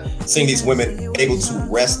they're not seeing these women able to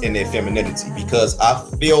rest in their femininity, because I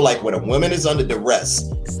feel like when a woman is under duress,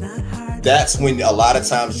 that's when a lot of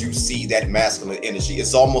times you see that masculine energy.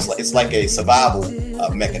 It's almost like it's like a survival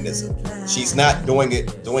mechanism. She's not doing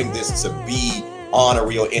this to be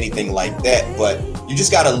honorary or anything like that, but you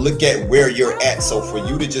just got to look at where you're at. So for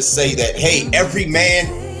you to just say that, hey, every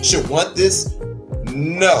man should want this,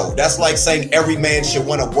 No, that's like saying every man should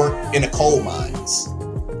want to work in the coal mines.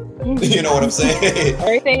 You know what I'm saying?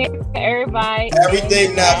 Everything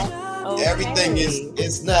is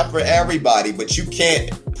it's not for everybody, but you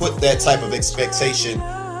can't put that type of expectation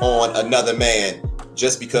on another man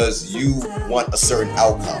just because you want a certain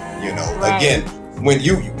outcome. You know, again, when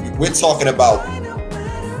we're talking about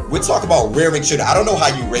rearing children. I don't know how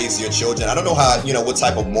you raise your children. I don't know how, you know, what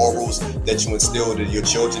type of morals that you instill into your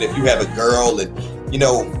children. If you have a girl, and you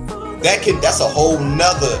know, that's a whole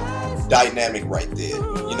nother dynamic right there.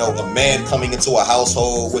 You know, a man coming into a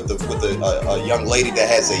household with a young lady that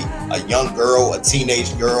has a young girl, a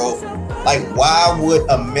teenage girl. Like, why would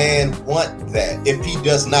a man want that if he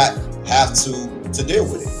does not have to deal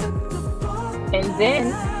with it? And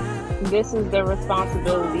then this is the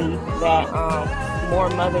responsibility that more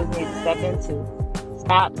mothers need to step into.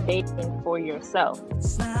 Stop dating for yourself.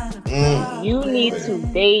 You need to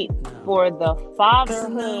date for the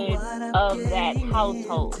fatherhood of that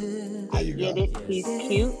household. I get it, he's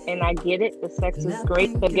cute, and I get it, the sex is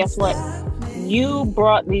great, but guess what? You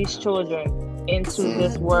brought these children into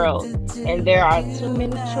this world, and there are too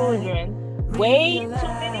many children, way too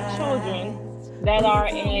many children, that are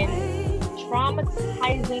in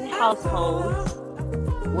traumatizing households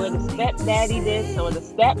where the stepdaddy this or the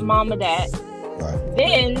stepmama that.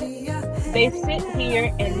 Then they sit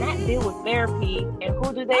here and not deal with therapy, and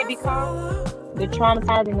who do they become? The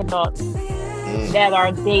traumatizing adults that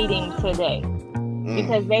are dating today,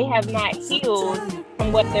 because they have not healed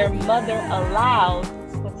from what their mother allowed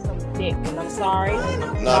with some dick. And I'm sorry.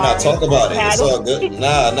 Talk about it. It's all good.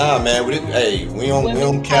 Nah, man. We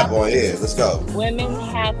don't cap on here. Let's go. Women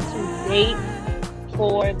have to date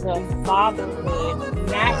for the fatherhood,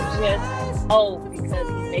 not just because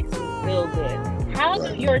he makes me feel good. How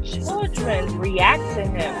do your children react to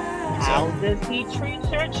him? How does he treat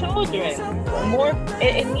your children?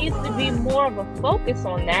 It needs to be more of a focus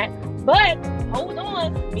on that. But hold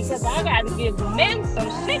on, because I got to give men some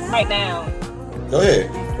shit right now. Go ahead.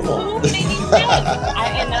 Come on. Too many men.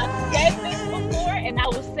 I said this before, and I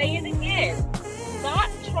will say it again. Stop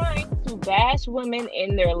trying to bash women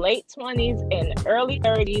in their late 20s and early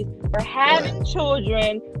 30s for having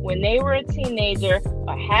children when they were a teenager,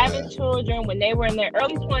 or having children when they were in their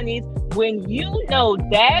early 20s, when you know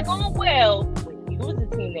daggone well when you was a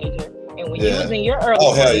teenager and when you was in your early 20s.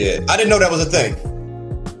 Oh, hell yeah. I didn't know that was a thing.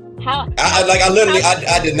 I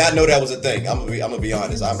did not know that was a thing. I'm gonna be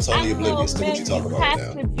honest. I'm totally oblivious to what you're talking about now. You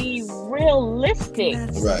have to be realistic.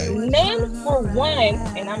 Right. Men, for one,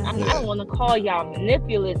 and I don't want to call y'all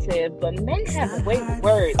manipulative, but men have a way with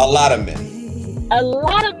words. A lot of men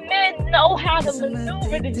know how to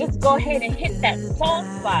maneuver to just go ahead and hit that soft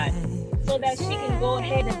spot, so that she can go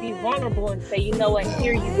ahead and be vulnerable and say, you know what,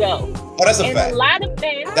 here you go. Oh, that's a fact. A lot of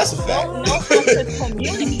men don't know how to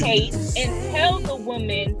communicate and tell the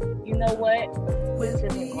woman, you know what, this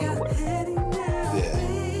isn't going to work.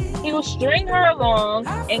 Yeah. He will string her along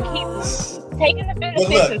and keep taking the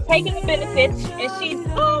benefits, and she's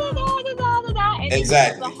and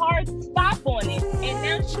exactly. He puts a hard stop on it, and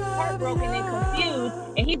now she's heartbroken and confused,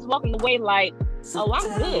 and he's walking away like, oh,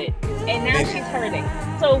 I'm good, and now she's hurting.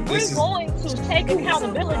 So we're going to take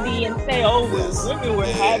accountability and say, women were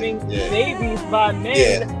having babies by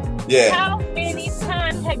men. Yeah. How many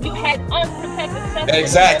times have you had unprotected sex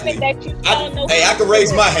exactly. with women that you saw no I can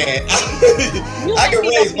raise my hand. I can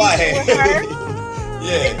raise my hand. You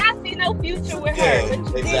did not see no future with her, but you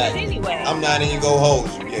did it anyway. I'm not even gonna hold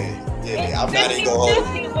you. Yeah. I'm not even gonna hold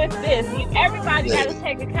you. With this, everybody got to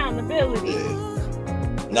take accountability.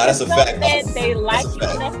 No, that's a fact. They like you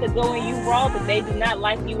enough to go in you raw, but they do not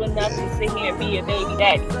like you enough to sit here and be your baby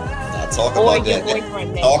daddy. Now, talk about that.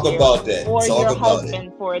 Talk about that. Or your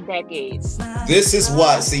husband for a decade. This is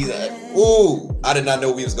why, I did not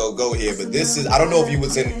know we was gonna go here, but this is, I don't know if you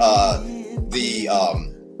was in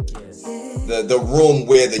the room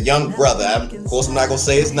where the young brother, of course I'm not gonna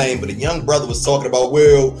say his name, but the young brother was talking about,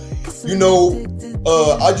 I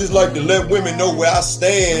just like to let women know where I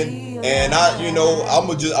stand. And I'm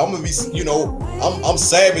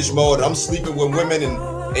savage mode. I'm sleeping with women,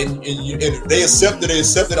 and they accept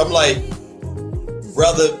it. I'm like,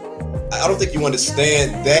 brother, I don't think you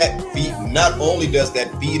understand that. Not only does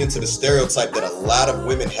that feed into the stereotype that a lot of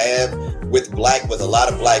women have with a lot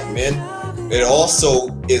of black men, it also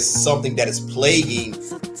is something that is plaguing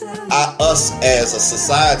us as a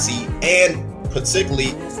society, and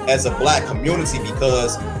particularly as a black community,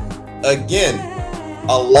 because again,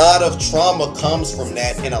 a lot of trauma comes from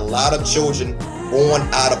that, and a lot of children born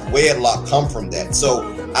out of wedlock come from that. So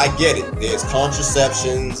I get it. There's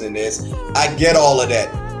contraceptions and I get all of that.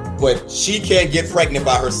 But she can't get pregnant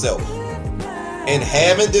by herself. And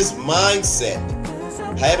having this mindset,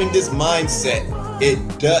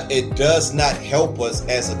 it does not help us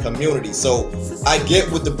as a community. So I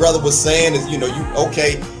get what the brother was saying is,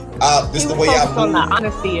 this is the way I move. On the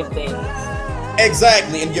honesty of things.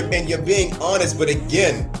 Exactly, and you're being honest, but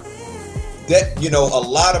again, that a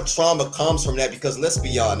lot of trauma comes from that, because let's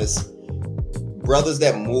be honest, brothers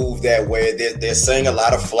that move that way, they're saying a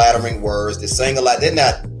lot of flattering words. They're saying a lot. They're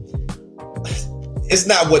not. It's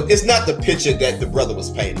not the picture that the brother was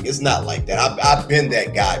painting. It's not like that. I've been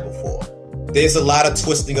that guy before. There's a lot of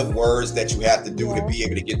twisting of words that you have to do to be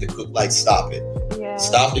able to get the cook. Like, stop it. Yeah.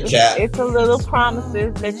 Stop the cap. It's a little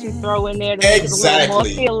promises that you throw in there to make it a little more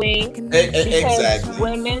feeling. Because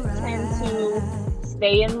women tend to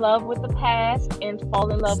stay in love with the past and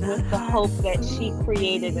fall in love with the hope that she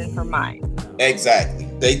created in her mind. Exactly.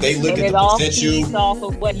 They look at the potential. It all feeds off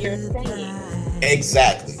of what you're saying.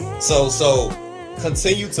 Exactly. So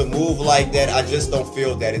continue to move like that. I just don't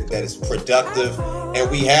feel that it's productive,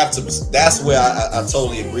 and we have to. That's where I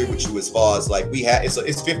totally agree with you as far as like it's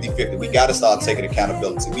 50-50. We got to start taking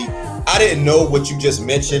accountability. I didn't know what you just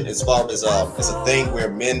mentioned as far as it's a thing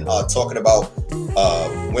where men are talking about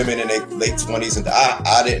women in their late 20s, and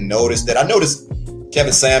I didn't notice that. I noticed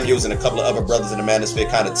Kevin Samuels and a couple of other brothers in the manosphere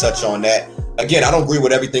kind of touch on that. Again, I don't agree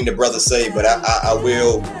with everything the brothers say, but I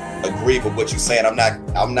will agree with what you're saying. I'm not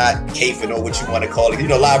caping, or what you want to call it.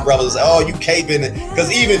 A lot of brothers, you caping,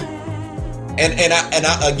 because even and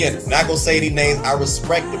I again, not gonna say any names. I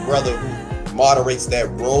respect the brother who moderates that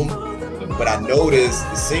room, but I noticed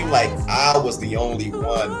it seemed like I was the only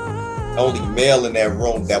male in that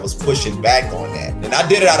room that was pushing back on that, and I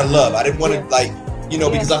did it out of love. I didn't want to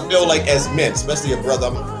because I feel like as men, especially a brother,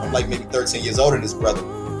 I'm like maybe 13 years older than this brother.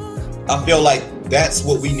 I feel like that's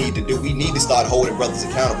what we need to do. We need to start holding brothers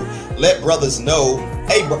accountable. Let brothers know,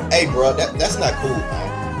 hey bro, that's not cool,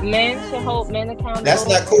 man. Men should hold men accountable. That's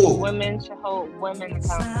not cool. Women should hold women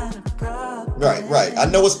accountable. Right. I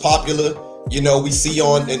know it's popular. We see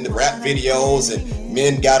in the rap videos, and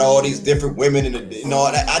men got all these different women and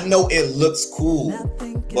all that. I know it looks cool,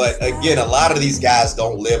 but again, a lot of these guys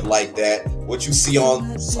don't live like that. What you see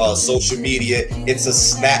on social media, it's a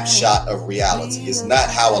snapshot of reality. It's not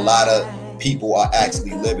how a lot of people are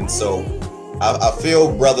actually living. So I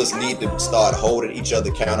feel brothers need to start holding each other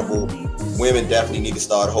accountable. Women definitely need to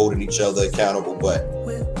start holding each other accountable. But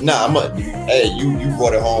you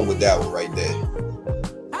brought it home with that one right there.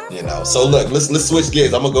 So look, let's switch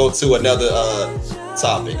gears. I'm gonna go to another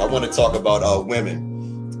topic. I want to talk about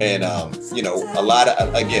women, and a lot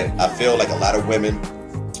of, again, I feel like a lot of women,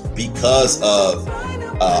 because of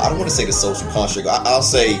I don't want to say the social construct. I'll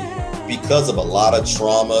say because of a lot of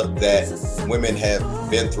trauma that women have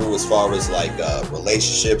been through as far as like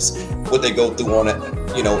relationships, what they go through on it,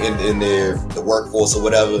 in the workforce or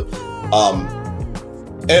whatever.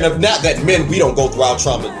 And if not that men, we don't go through our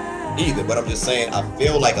trauma either, but I'm just saying, I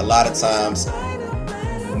feel like a lot of times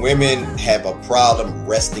women have a problem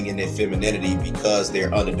resting in their femininity because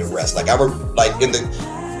they're under duress. Like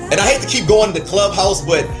and I hate to keep going to the clubhouse,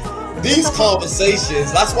 but these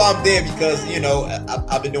conversations, that's why I'm there, because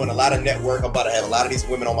I've been doing a lot of network. I'm about to have a lot of these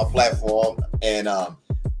women on my platform, and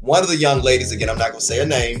one of the young ladies, again, I'm not gonna say her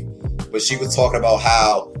name, but she was talking about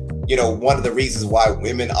how one of the reasons why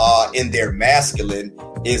women are in their masculine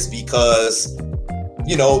is because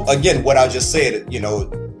again, what I just said,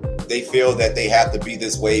 they feel that they have to be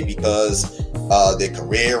this way because their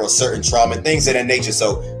career or certain trauma and things of that nature.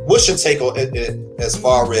 So what's your take on it as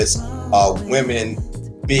far as women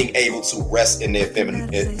being able to rest in their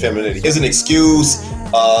femininity? Is it an excuse?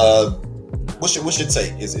 What's your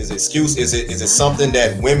take? Is it excuse? Is it something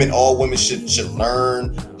that all women should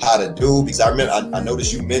learn how to do? Because I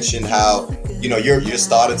noticed you mentioned how you're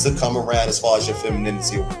starting to come around as far as your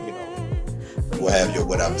femininity, what have you,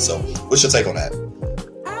 whatever. So what's your take on that?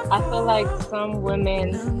 I feel like some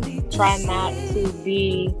women try not to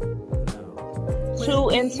be too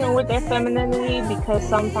in tune with their femininity, because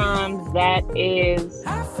sometimes that is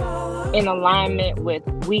in alignment with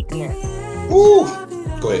weakness. Ooh,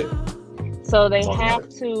 go ahead. So they have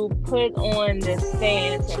to put on this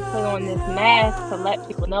stance and put on this mask to let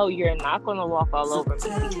people know you're not going to walk all over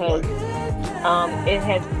me, because it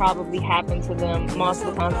has probably happened to them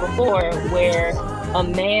multiple times before, where a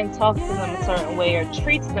man talks to them a certain way or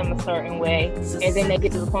treats them a certain way, and then they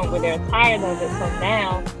get to the point where they're tired of it. So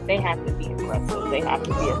now they have to be aggressive, they have to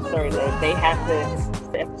be assertive, they have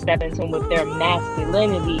to step into with their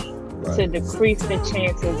masculinity to decrease the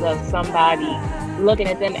chances of somebody looking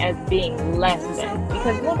at them as being less than,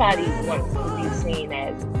 because nobody wants to be seen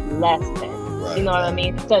as less than. You know what I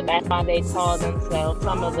mean? So that's why they call themselves,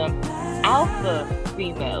 some of them, alpha,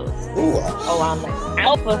 females. Ooh. Oh, I'm an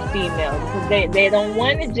alpha female, because they don't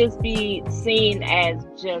want to just be seen as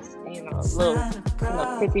just, little,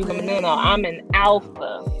 pretty women. No, I'm an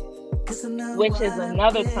alpha, which is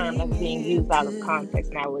another term that's being used out of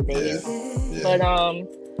context nowadays. Yeah. But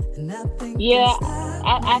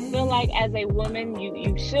I feel like as a woman,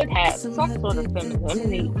 you should have some sort of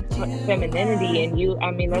femininity in you. I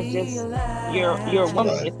mean, that's just you're a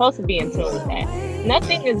woman. You're supposed to be in tune with that.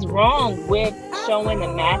 Nothing is wrong with showing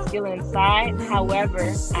a masculine side.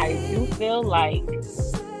 However, I do feel like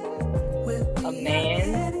a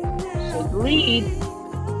man should lead.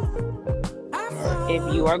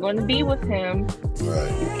 If you are going to be with him,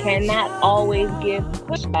 you cannot always give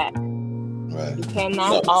pushback. Right. You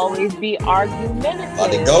cannot always be argumentative.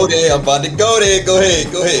 I'm about to go there. Go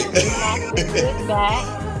ahead. You have to sit back.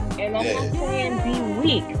 And I'm not saying be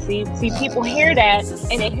weak. See, people hear that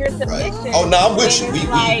and they hear submission. Right. Oh, no, I'm with you.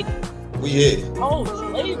 We hear it. Oh,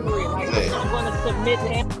 slavery. Like, I'm going to submit to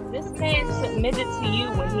him. This man submitted to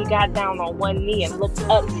you when he got down on one knee and looked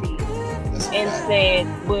up to you and said,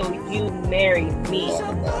 "Will you marry me?"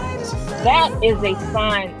 That is a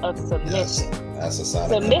sign of submission. Yes. That's a sign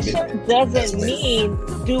submission doesn't mean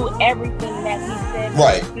do everything that he said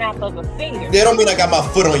with a snap of a finger. They don't mean I got my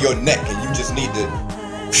foot on your neck and you just need to.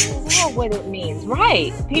 That's not what it means,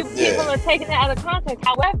 right? People are taking it out of context.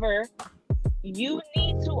 However, you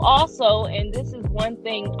need to also, and this is one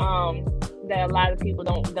thing that a lot of people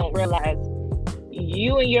don't realize.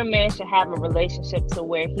 You and your man should have a relationship to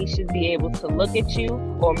where he should be able to look at you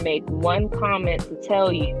or make one comment to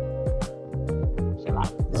tell you, chill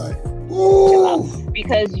out. Right. Chill out.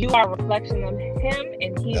 Because you are a reflection of him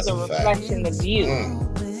and he's a reflection of you.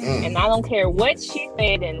 And I don't care what she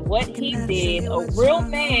said and what he did. A real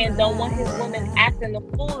man don't want his woman acting a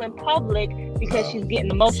fool in public because she's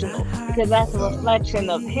getting emotional. Because that's a reflection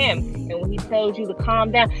of him. And when he tells you to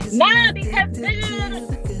calm down, because...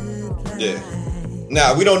 Yeah.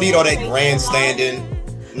 Nah, we don't need all that grandstanding.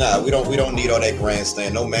 Nah, we don't need all that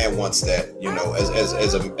grandstand. No man wants that.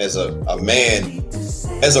 As a man,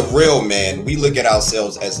 as a real man, we look at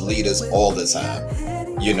ourselves as leaders all the time.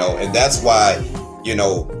 And that's why,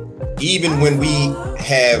 even when we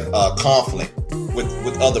have conflict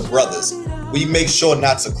with other brothers, we make sure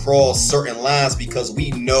not to cross certain lines because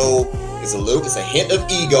we know it's a hint of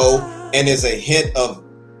ego and there's a hint of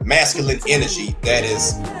masculine energy that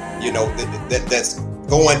is, that's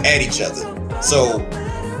going at each other. So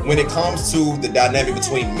when it comes to the dynamic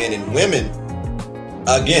between men and women,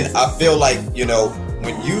 again, I feel like,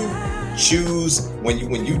 when you choose, when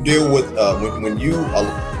you deal with, when you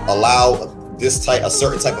allow a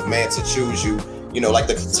certain type of man to choose you, like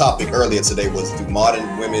the topic earlier today was, do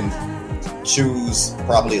modern women choose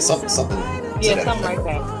properly, or something something like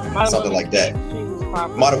that. Something like that.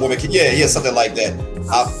 Modern women can, something like that.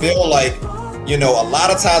 I feel like, a lot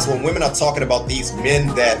of times when women are talking about these men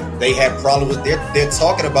that they have problems with, they're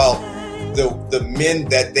talking about the men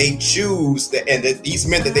that they choose, these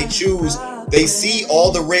men that they choose, they see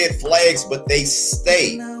all the red flags, but they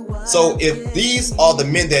stay. So if these are the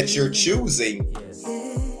men that you're choosing,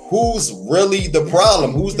 who's really the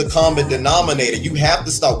problem? Who's the common denominator?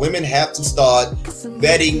 Women have to start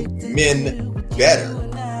vetting men better.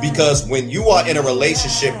 Because when you are in a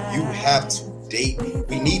relationship, you have to date.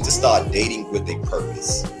 We need to start dating with a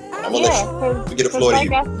purpose. And I'm going to let you get the floor to you.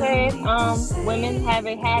 Like I said, women have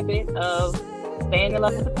a habit of staying in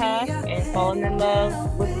love with the past and falling in love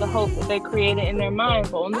with the hope that they created in their mind.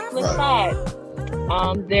 But on the flip side,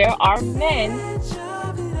 there are men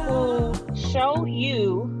who show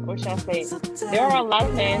you, or should I say, there are a lot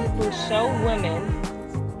of men who show women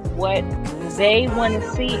what they want to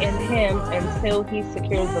see in him until he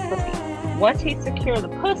secures the pussy. Once he secures the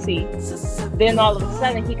pussy, then all of a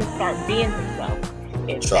sudden he can start being himself.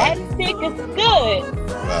 If that chick is good,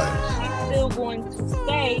 she's still going to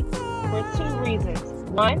stay for two reasons.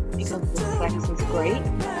 One, because the sex is great.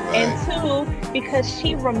 And two, because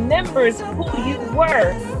she remembers who you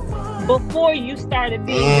were before you started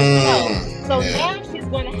being yourself. So now she's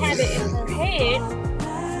going to have it in her head,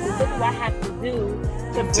 what do I have to do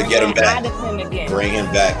to get him back, out of him again? Bring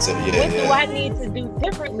him back to the What do I need to do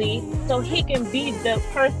differently so he can be the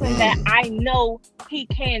person that I know he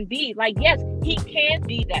can be? Like, yes, he can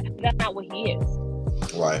be that. That's not what he is.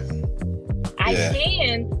 Right. I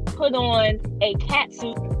can put on a cat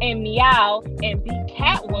suit and meow and be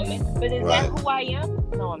Catwoman, but is that who I am?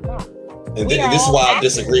 No, I'm not. And this is why I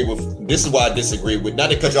disagree with. This is why I disagree with. Not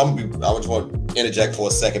because I just want to interject for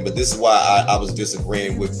a second, but this is why I was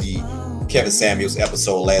disagreeing with the Kevin Samuels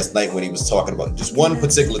episode last night when he was talking about just one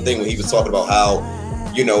particular thing when he was talking about how,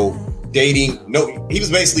 dating. No, he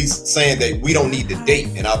was basically saying that we don't need to date.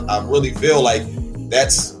 And I really feel like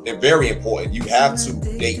that's very important. You have to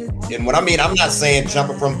date. And what I mean, I'm not saying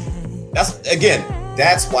jumping from,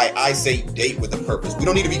 that's why I say date with a purpose. We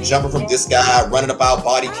don't need to be jumping from this guy, running about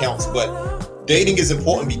body counts, but dating is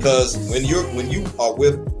important because when you are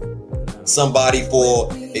with somebody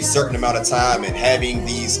for a certain amount of time and having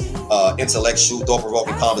these intellectual,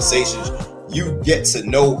 thought-provoking conversations, you get to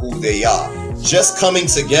know who they are. Just coming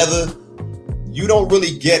together, you don't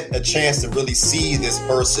really get a chance to really see this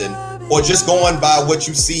person, or just going by what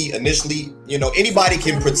you see initially. You know, anybody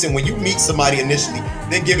can pretend. When you meet somebody initially,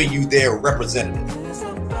 they're giving you their representative.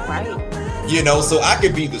 Right. You know, so I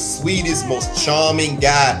could be the sweetest, most charming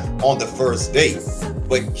guy on the first date,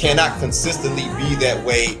 but cannot consistently be that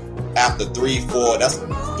way after 3, 4,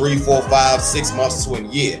 5, 6 months to a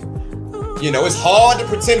year. You know, it's hard to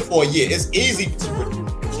pretend for a year. It's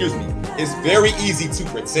very easy to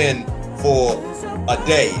pretend for a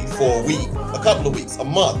day, for a week, a couple of weeks, a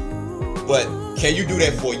month. But can you do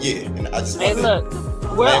that for a year? And I just want look,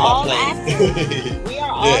 we're all actors. We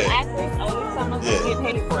are all actors. Only some of us get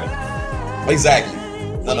paid for it. Exactly.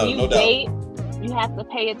 When you date, you have to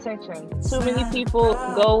pay attention. Too many people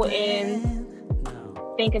go in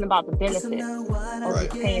thinking about the benefits. Oh, he's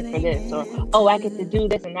paying for this, or I get to do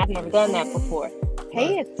this, and I've never done that before.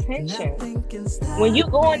 Pay attention. When you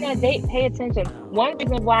go on that date, pay attention. One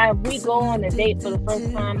reason why we go on a date for the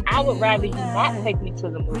first time, I would rather you not take me to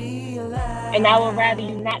the movie, and I would rather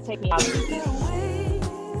you not take me out to eat.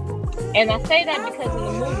 And I say that because in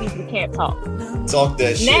the movies we can't talk. Talk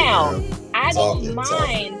that shit. Now, I don't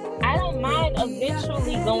mind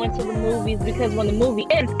eventually going to the movies, because when the movie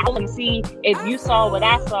ends, I want to see if you saw what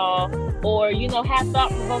I saw, or, you know, have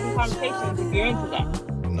thought-provoking conversations if you're into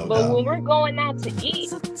that. But when we're going out to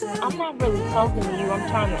eat, I'm not really talking to you.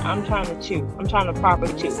 I'm trying to chew. I'm trying to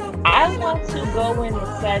properly chew. I want to go in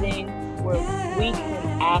a setting where we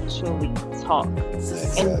can actually talk.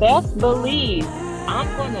 And best believe I'm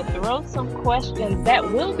going to throw some questions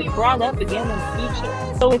that will be brought up again in the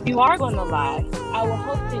future. So if you are going to lie, I will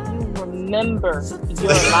hope that you remember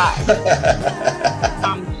your lie.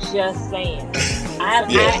 I'm just saying. I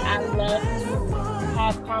love to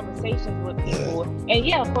have conversations with people. And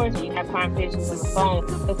yeah, of course, you have conversations on the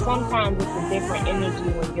phone, but sometimes it's a different energy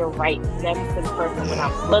when you're right next to the person, when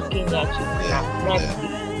I'm looking at you, when I'm next to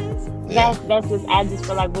you. That's just, I just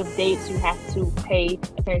feel like with dates, you have to pay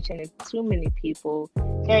attention. And too many people,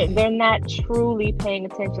 they're not truly paying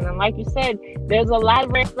attention. And like you said, there's a lot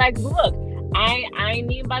of red flags. Look, I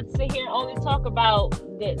ain't even about to sit here and only talk about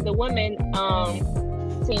the women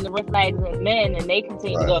seeing the red flags in men, and they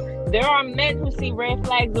continue to go. There are men who see red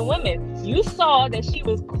flags in women. You saw that she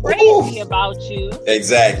was crazy about you.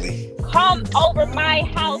 Exactly. Come over my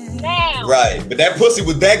house now. Right, but that pussy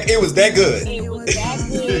was that. It was that good. It was that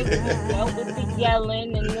good. With the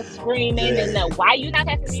yelling and the screaming and the why you not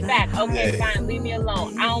texting me back? Okay, fine, leave me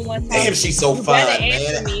alone. I don't want to. Damn, she's so fine,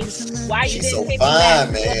 man. Me. Why you didn't take me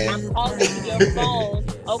back? Man. I'm calling your phone.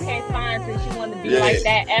 Okay, fine. Since you want to be like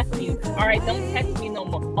that, F you. All right, don't text me no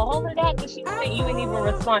more. All of that because she said you didn't even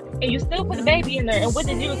respond, and you still put a baby in there. And what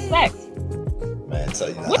did you expect? Man, I tell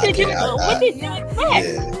you, what did you expect?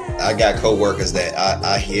 Yeah, I got coworkers that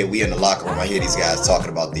I hear. We in the locker room. I hear these guys talking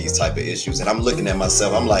about these type of issues, and I'm looking at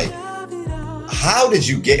myself. I'm like, how did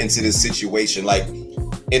you get into this situation? Like,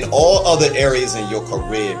 in all other areas in your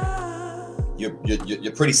career,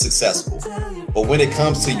 you're pretty successful, but when it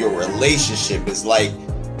comes to your relationship, it's like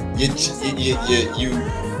you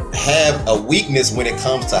have a weakness when it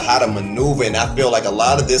comes to how to maneuver. And I feel like a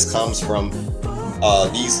lot of this comes from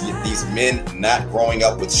these men not growing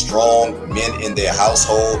up with strong men in their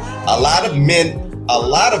household. A lot of men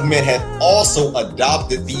have also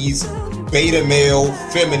adopted these beta male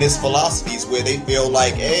feminist philosophies where they feel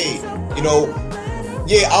like, hey, you know,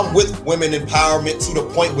 yeah, I'm with women empowerment to the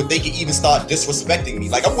point where they can even start disrespecting me.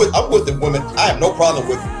 Like I'm with the women. I have no problem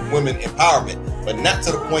with women empowerment, but not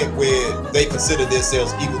to the point where they consider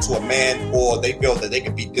themselves equal to a man, or they feel that they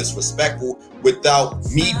can be disrespectful without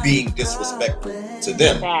me being disrespectful to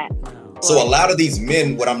them. So a lot of these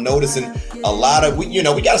men, what I'm noticing, we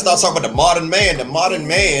got to start talking about the modern man. The modern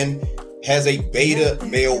man has a beta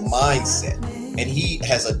male mindset, and he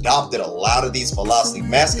has adopted a lot of these philosophies.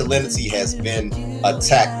 Masculinity has been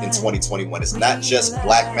attacked in 2021. It's not just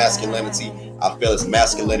black masculinity. I feel it's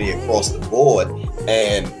masculinity across the board.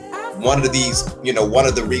 And one of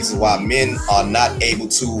the reasons why men are not able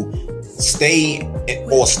to stay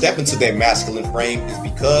or step into their masculine frame is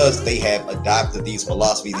because they have adopted these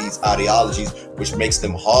philosophies, these ideologies, which makes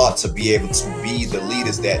them hard to be able to be the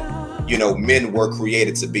leaders that, men were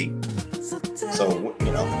created to be. So,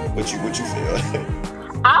 what you feel.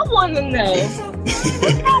 I want to know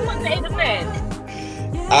what's wrong with beta men.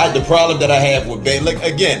 The problem that I have with beta, like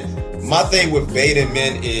again, my thing with beta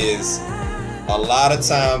men is a lot of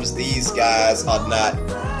times these guys are not.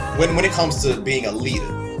 When it comes to being a leader,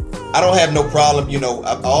 I don't have no problem.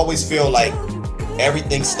 I always feel like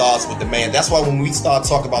everything starts with the man. That's why when we start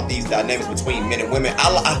talking about these dynamics between men and women,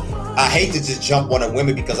 I hate to just jump on the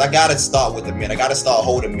women because I gotta start with the men. I gotta start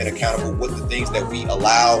holding men accountable with the things that we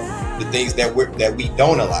allow, the things that we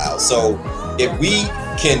don't allow. So if we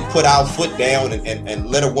can put our foot down and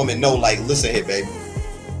let a woman know, like, listen here, baby,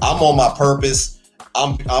 I'm on my purpose.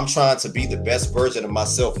 I'm trying to be the best version of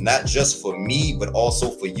myself, not just for me, but also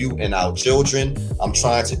for you and our children. I'm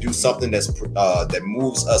trying to do something that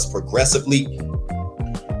moves us progressively.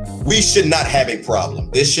 We should not have a problem.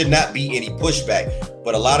 There should not be any pushback.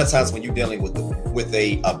 But a lot of times when you're dealing with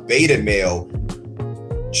a beta male,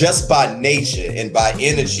 just by nature and by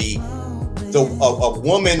energy, a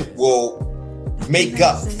woman will make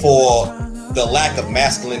up for the lack of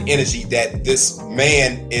masculine energy that this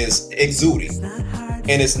man is exuding.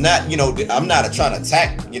 And it's not, I'm not trying to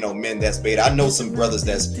attack, men that's beta. I know some brothers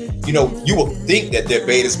that's, you will think that they're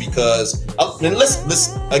betas because, and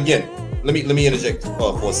let's again, let me interject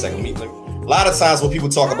for a second. A lot of times when people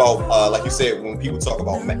talk about, like you said, when people talk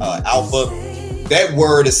about alpha, that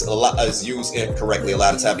word is used incorrectly a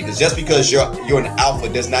lot of times, because just because you're an alpha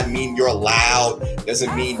does not mean you're loud,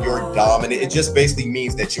 doesn't mean you're dominant. It just basically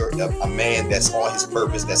means that you're a man that's on his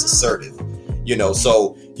purpose, that's assertive.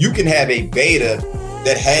 So you can have a beta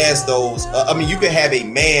that has those. You can have a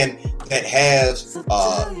man that has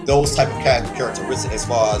those type of characteristics as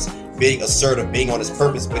far as being assertive, being on his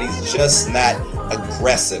purpose, but he's just not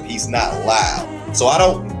aggressive. He's not loud. So I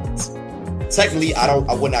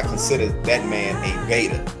would not consider that man a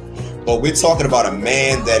beta. But we're talking about a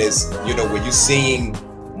man that is, where you're seeing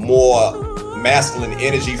more masculine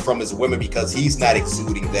energy from his women because he's not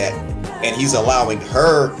exuding that, and he's allowing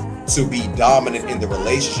her to be dominant in the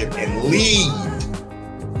relationship and lead.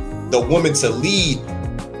 The woman to lead.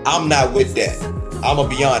 I'm not with that. I'm gonna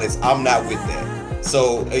be honest. I'm not with that.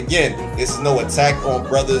 So again, it's no attack on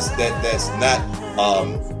brothers that's not,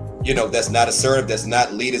 that's not assertive, that's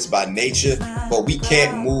not leaders by nature. But we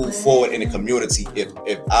can't move forward in a community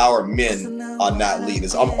if our men are not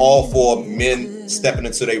leaders. I'm all for men stepping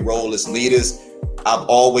into their role as leaders. I've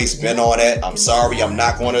always been on that. I'm sorry. I'm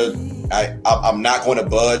not going to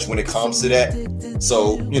budge when it comes to that.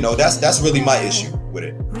 So that's really my issue with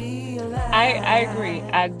it. I agree.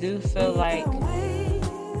 I do feel like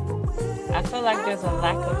there's a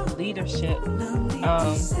lack of leadership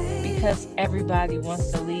because everybody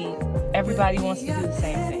wants to lead. Everybody wants to do the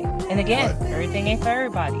same thing. And again, everything ain't for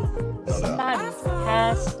everybody. Somebody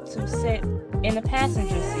has to sit in the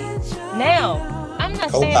passenger seat. Now, I'm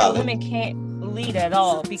not saying that women can't lead at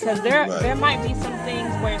all, because there might be some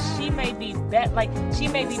things where she may be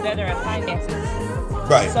better at finances.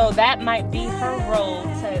 Right. So that might be her role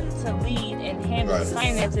to lead and handle the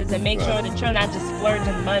finances and make sure that you're not just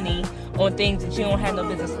splurging money on things that you don't have no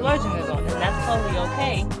business splurging it on, and that's totally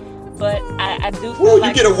okay. But I do feel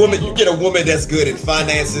like you get a woman that's good at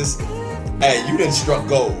finances, hey, you done struck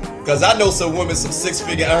gold. Because I know some women, some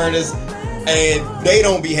 6-figure earners, and they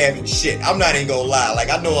don't be having shit. I'm not even gonna lie. Like,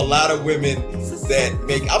 I know a lot of women that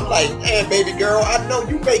I'm like, hey, baby girl, I know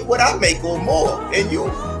you make what I make or more, and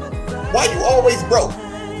why you always broke?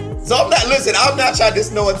 So I'm not trying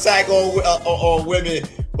to no attack on women,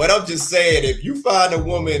 but I'm just saying, if you find a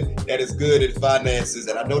woman that is good at finances,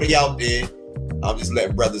 and I know they out there, I'm just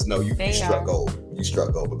letting brothers know you struck gold. You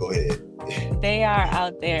struck gold, but go ahead. They are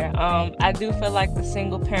out there. I do feel like the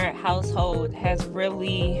single parent household has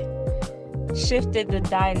really shifted the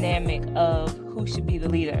dynamic of who should be the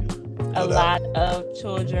leader. A lot of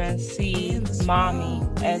children see mommy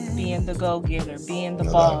as being the go-getter, being the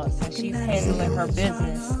boss, and she's handling her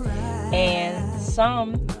business. And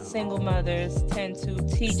some single mothers tend to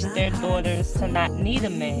teach their daughters to not need a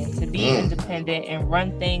man, to be independent and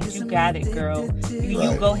run things. You got it, girl.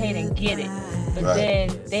 You go ahead and get it. But then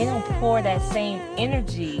they don't pour that same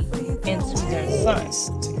energy into their sons.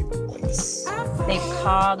 They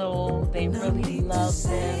coddle, they really love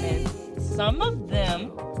them, and some of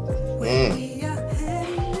them,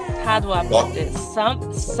 how do I put this?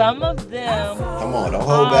 Some of them come on, don't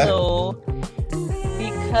hold back.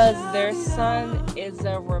 Because their son is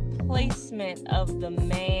a replacement of the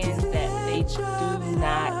man that they do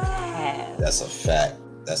not have. That's a fact.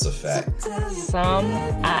 Some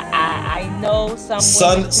I know some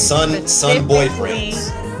son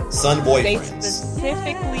boyfriends. They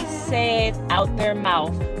specifically said out their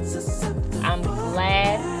mouth, I'm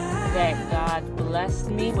glad that God blessed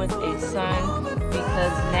me with a son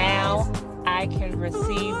because now I can receive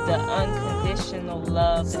the unconditional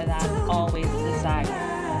love that I've always desired.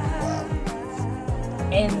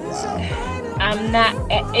 And I'm not,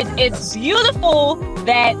 it's beautiful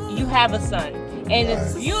that you have a son. And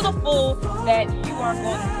it's beautiful that you are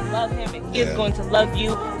going to love him and he is going to love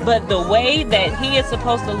you. But the way that he is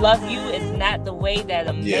supposed to love you is not the way that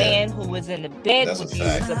a man who is in the bed with you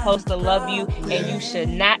is supposed to love you. And you should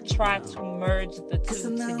not try to merge the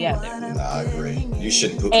two together. I agree. You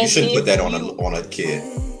shouldn't put that on a kid.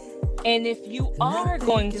 And if you are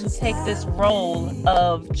going to take this role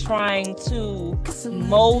of trying to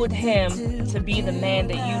mold him to be the man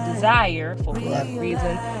that you desire for whatever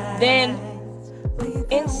reason, then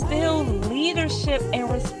instill leadership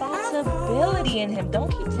and responsibility in him.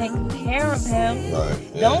 Don't keep taking care of him.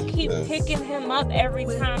 Don't keep picking him up every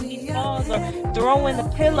time he falls or throwing a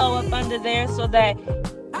pillow up under there so that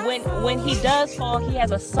when he does fall, he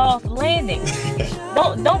has a soft landing.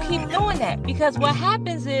 Don't keep doing that, because what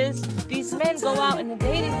happens is these men go out in the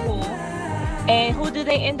dating pool, and who do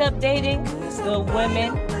they end up dating? The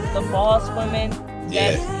women, the boss women.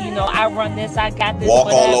 That's, I run this, I got this. Walk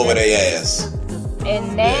whatever. all over their ass.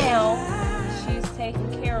 And now she's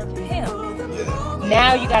taking care of him.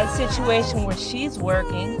 Now you got a situation where she's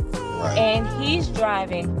working and he's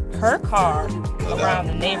driving her car around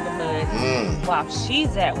the neighborhood while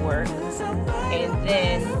she's at work. And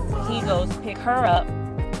then he goes pick her up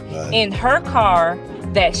in her car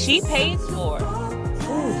that she pays for.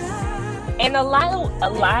 And a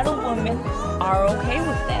lot of women are okay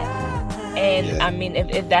with that. And I mean,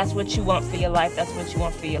 if that's what you want for your life, that's what you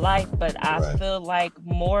want for your life. But I feel like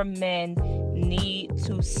more men need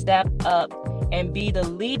to step up and be the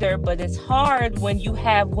leader. But it's hard when you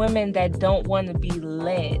have women that don't want to be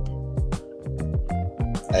led.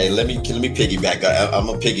 Hey, let me piggyback. I'm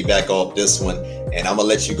gonna piggyback off this one, and I'm gonna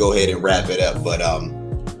let you go ahead and wrap it up. But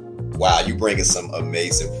wow, you bringing some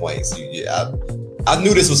amazing points. I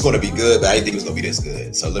knew this was going to be good, but I didn't think it was going to be this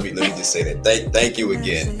good. So let me just say that. Thank you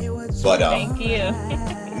again. But thank you.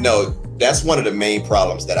 No, that's one of the main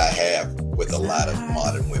problems that I have with a lot of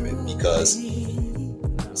modern women, because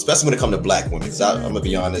especially when it comes to black women, because I'm gonna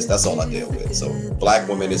be honest, that's all I deal with. So black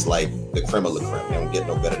women is like the creme of the creme. They don't get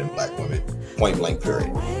no better than black women, point blank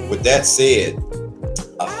period. With that said,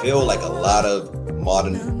 I feel like a lot of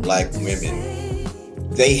modern black women,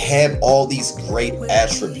 they have all these great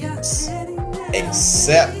attributes,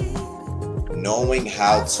 except knowing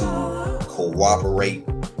how to cooperate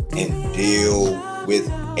and deal with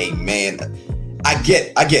a man. I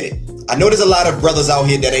get it. I know there's a lot of brothers out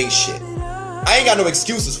here that ain't shit. I ain't got no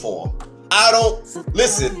excuses for them.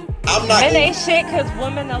 I'm not. Men ain't shit because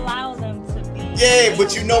women allow them to be. Yeah,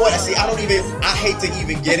 but you know what? See, I hate to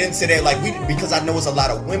even get into that, because I know it's a lot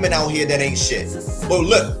of women out here that ain't shit. But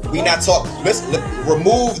look, we not talking. Let's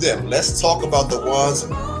remove them. Let's talk about the ones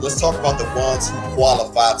who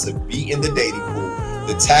qualify to be in the dating pool.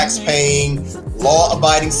 The tax-paying,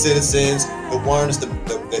 law-abiding citizens, the ones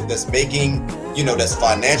that's making, that's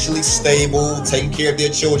financially stable, taking care of their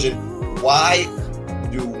children. Why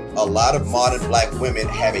do a lot of modern black women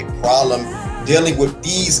have a problem dealing with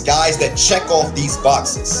these guys that check off these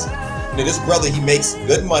boxes? Now, this brother, he makes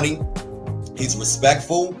good money. He's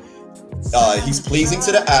respectful. He's pleasing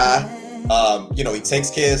to the eye. He takes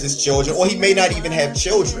care of his children, or he may not even have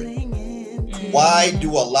children. Why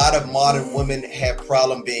do a lot of modern women have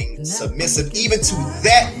problem being submissive even to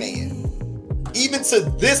that man? Even to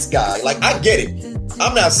this guy? I get it.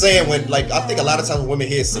 I'm not saying I think a lot of times when women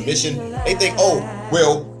hear submission, they think, oh,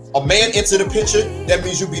 well, a man enter the picture, that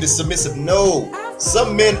means you be the submissive. No,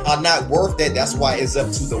 some men are not worth that. That's why it's up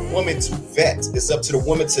to the woman to vet. It's up to the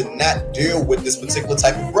woman to not deal with this particular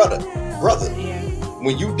type of brother.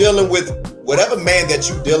 When you dealing with whatever man that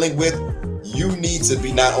you dealing with, you need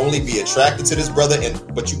to not only be attracted to this brother,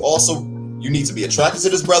 but you need to be attracted to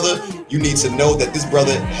this brother. You need to know that this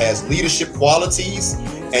brother has leadership qualities,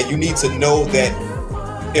 and you need to know that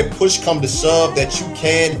if push come to shove, that you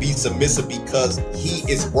can be submissive because he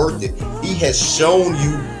is worth it. He has shown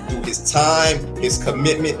you through his time, his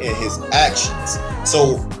commitment, and his actions.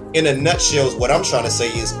 So in a nutshell, what I'm trying to say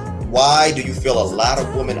is, why do you feel a lot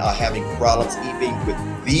of women are having problems even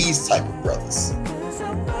with these type of brothers?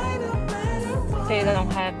 They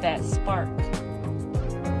don't have that spark.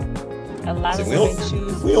 A lot of women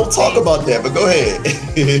choose. We don't talk about that, but go ahead.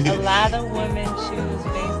 A lot of women choose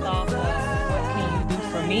based off of what can you do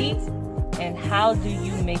for me and how do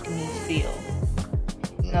you make me feel.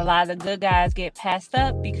 And a lot of good guys get passed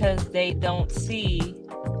up because they don't see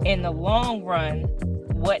in the long run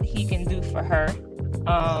what he can do for her.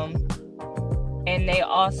 and they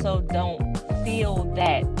also don't feel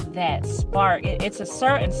that spark. It's a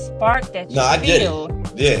certain spark that you feel. Get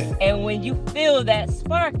it. Yeah. And when you feel that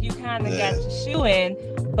spark, you kind of got your shoe in.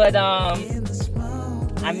 But I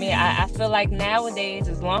mean, I feel like nowadays,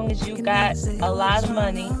 as long as you got a lot of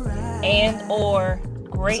money and or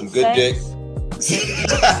great some good sex, dick.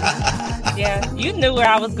 Yeah, you knew where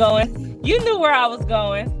I was going.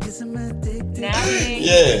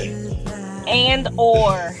 Nowadays, and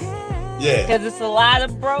or. Yeah. Because it's a lot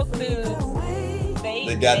of broke dudes.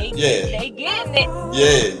 They getting it.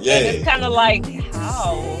 Yeah. And it's kind of like,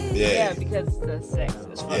 how? Yeah. Because the sex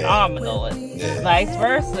is phenomenal. And vice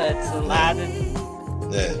versa. It's a lot of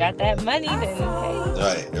got that money, then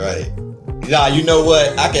hey. Right. Nah, you know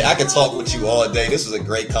what? I can talk with you all day. This was a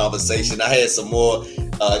great conversation. I had some more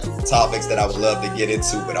topics that I would love to get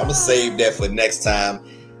into, but I'm gonna save that for next time.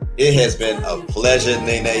 It has been a pleasure,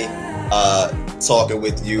 Nene, talking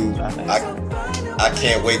with you. I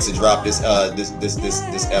can't wait to drop this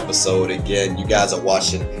episode again. You guys are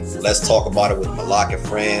watching Let's Talk About It with Malak and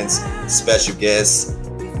Friends. Special guest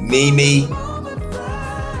Nene.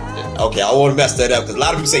 Okay, I won't mess that up because a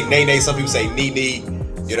lot of people say Nene, some people say Nene.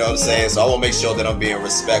 You know what I'm saying? So I want to make sure that I'm being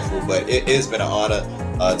respectful. But it's been an honor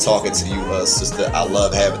talking to you, sister. I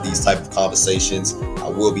love having these type of conversations. I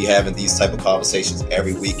will be having these type of conversations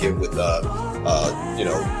every weekend with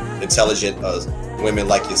intelligent women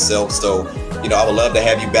like yourself. So, I would love to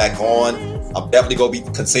have you back on. I'm definitely gonna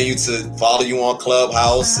continue to follow you on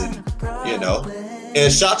Clubhouse, and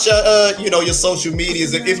and shout your social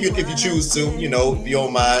medias if you choose to. If you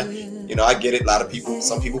don't mind. I get it. A lot of people,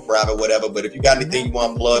 some people private, whatever. But if you got anything you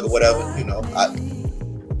want to plug or whatever,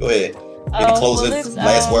 go ahead. Any closing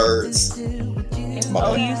last words?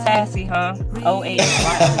 Oh, you sassy, huh? Oh,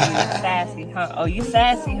 sassy, huh? Oh, you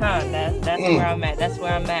sassy, huh? That's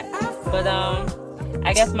where I'm at. But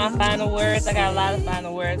I guess my final words. I got a lot of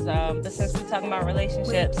final words. But since we're talking about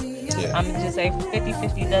relationships, I'm gonna just say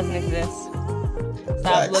 50-50 doesn't exist.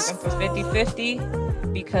 Stop looking for 50-50.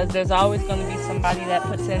 Because there's always going to be somebody that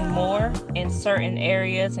puts in more in certain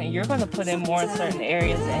areas, and you're going to put in more in certain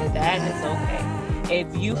areas, and that is okay.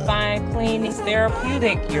 If you find cleaning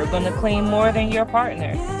therapeutic, you're going to clean more than your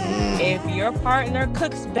partner. If your partner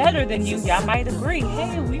cooks better than you, y'all might agree,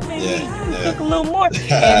 hey, we maybe cook a little more,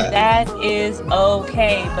 and that is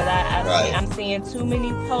okay. But I'm seeing too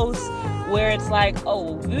many posts where it's like,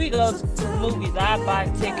 oh, we go to the movies, I buy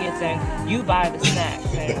tickets and you buy the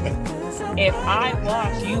snacks. And if I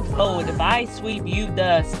wash, you fold. If I sweep, you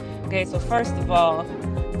dust. Okay, so first of all,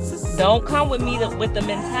 don't come with me with the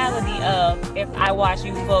mentality of if I wash,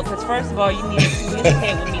 you fold. Because first of all, you need to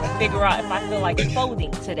communicate with me to figure out if I feel like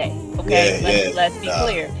folding today. Okay, let's be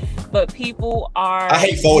clear. But people are. I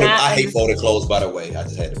hate folding. I hate folding clothes. By the way, I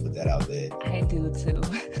just had to put that out there. I do too.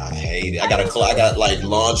 I hate it. I got like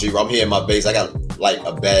laundry. I'm here in my base. I got like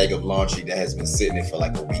a bag of laundry that has been sitting there for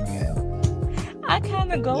like a week now. I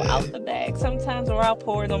kind of go out the bag sometimes, or I'll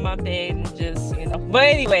pour it on my bed and just, But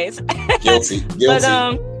anyways. Guilty. But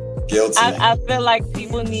Guilty. I feel like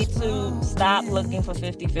people need to stop looking for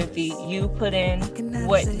 50-50. You put in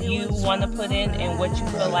what you want to put in and what you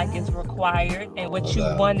feel like is required and what you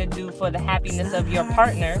want to do for the happiness of your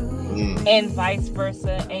partner and vice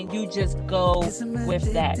versa. And you just go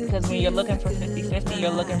with that. Because when you're looking for 50-50,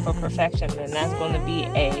 you're looking for perfection. And that's going to be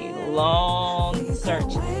a long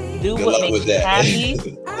search. Do what makes you happy.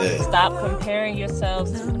 Stop comparing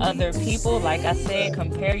yourselves to other people. Like I said,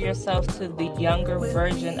 compare yourself to the younger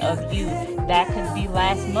version of you. That could be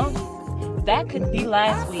last month. That could be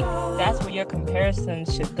last week. That's where your comparison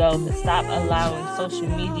should go. To stop allowing social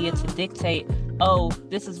media to dictate, oh,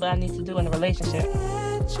 this is what I need to do in a relationship.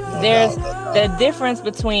 There's the difference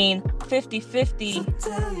between 50-50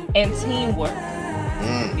 and teamwork.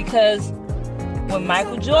 Because when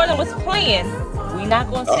Michael Jordan was playing, we're not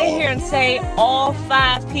going to sit here and say all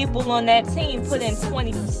 5 people on that team put in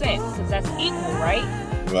 20% because that's equal, right?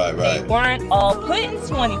 Right. They weren't all putting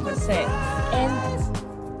 20%.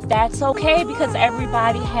 And that's okay because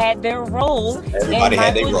everybody had their role. Everybody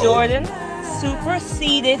had their role. Jordan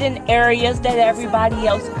superseded in areas that everybody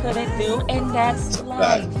else couldn't do, and that's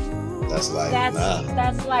life. That's life.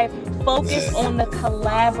 That's life. Focus on the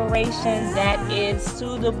collaboration that is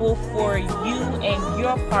suitable for you and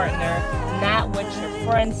your partner, not what your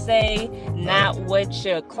friends say, not what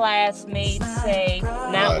your classmates say,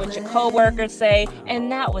 not what your coworkers say, and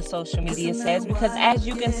not what social media says. Because as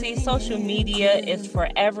you can see, social media is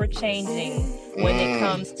forever changing when it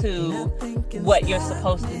comes to what you're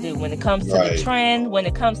supposed to do. When it comes to the trend, when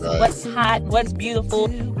it comes to what's hot, what's beautiful,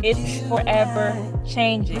 it's forever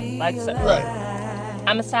changing. Like,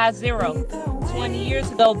 I'm a size 0. 20 years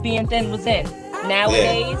ago, being thin was in.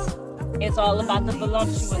 Nowadays, it's all about the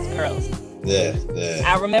voluptuous girls. Yeah.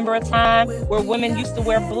 I remember a time where women used to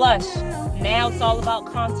wear blush. Now it's all about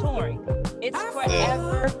contouring. It's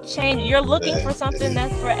forever changing. You're looking for something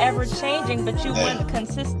that's forever changing, but you want a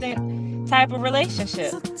consistent type of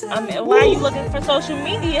relationship. I mean, why are you looking for social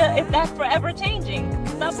media if that's forever changing?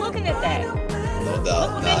 Stop looking at that. No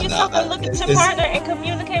doubt. Look at your partner and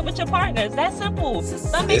communicate with your partner. It's that simple.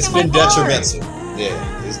 Stop making it's been life detrimental. hard.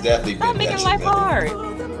 Yeah, it's definitely Stop been making life hard.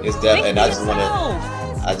 It's definitely, and I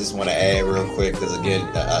just want to add real quick, because again,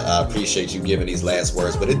 I appreciate you giving these last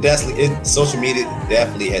words, but social media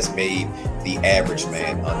definitely has made the average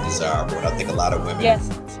man undesirable. And I think a lot of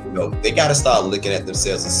women, they got to start looking at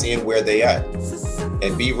themselves and seeing where they are,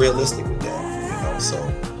 and be realistic with that. So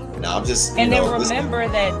now I'm just, and then remember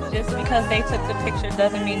that just because they took the picture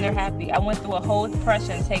doesn't mean they're happy. I went through a whole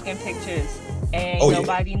depression taking pictures, and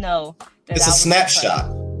nobody know that it's a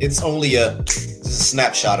snapshot. It's only a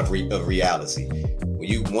snapshot of reality.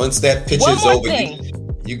 Once that picture's over,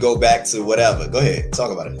 you go back to whatever. Go ahead,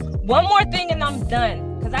 talk about it. One more thing, and I'm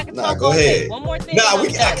done. Because I can talk go ahead. One more thing.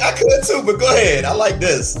 I could too, but go ahead. I like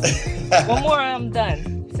this. One more, and I'm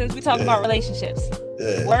done. Since we talk about relationships,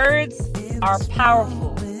 words are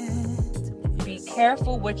powerful. Be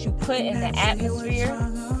careful what you put in the atmosphere,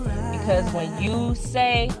 because when you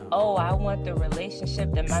say, "Oh, I want the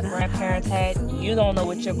relationship that my grandparents had," you don't know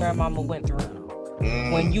what your grandmama went through.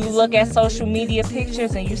 When you look at social media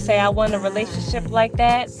pictures and you say, "I want a relationship like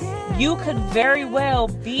that," you could very well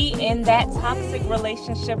be in that toxic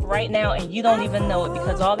relationship right now, and you don't even know it,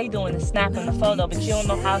 because all they doing is snapping the photo, but you don't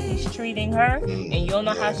know how he's treating her, and you don't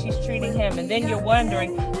know how she's treating him, and then you're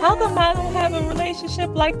wondering, how come I don't have a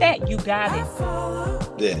relationship like that? You got it.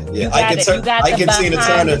 Yeah. I can see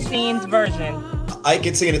behind the scenes version. I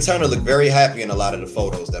can see Tina Turner look very happy in a lot of the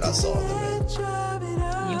photos that I saw of them.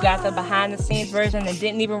 Got the behind the scenes version and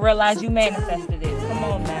didn't even realize you manifested it. Come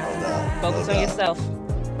on now. Focus on yourself.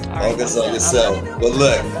 Focus on yourself. Well,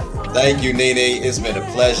 look, thank you, Nene. It's been a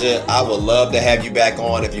pleasure. I would love to have you back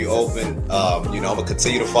on if you open. I'm gonna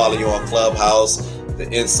continue to follow you on Clubhouse. The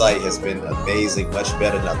insight has been amazing, much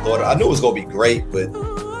better than I thought. I knew it was gonna be great, but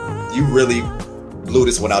you really blew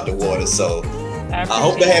this one out the water. So I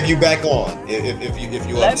hope to have you back on if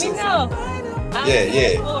you let me know.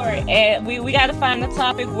 And we got to find a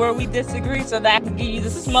topic where we disagree so that I can give you the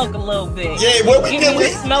smoke a little bit. Yeah, where we give you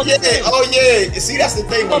smoke. Yeah, oh yeah. See, that's the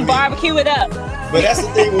thing with me. Barbecue it up. But that's the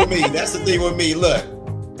thing with me. Look,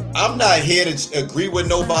 I'm not here to agree with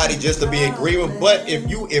nobody just to be in agreement. But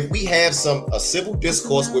if we have a civil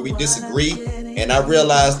discourse where we disagree, and I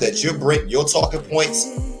realize that your talking points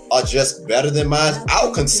are just better than mine,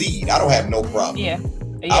 I'll concede. I don't have no problem. Yeah.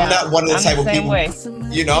 I'm not one of the type of people. Way.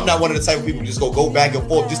 I'm not one of the type of people who just go back and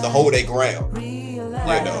forth just to hold their ground.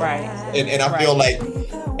 Right. And I feel like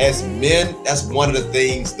as men, that's one of the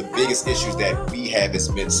things, the biggest issues that we have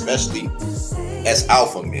as men, especially as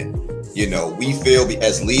alpha men. We feel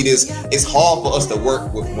as leaders, it's hard for us to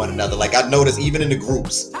work with one another. Like I noticed even in the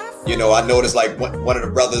groups, I noticed like one of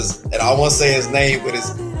the brothers, and I won't say his name, but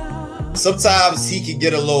sometimes he can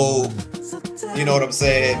get a little, you know what I'm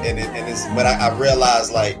saying? But I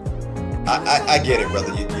realize, like, I get it,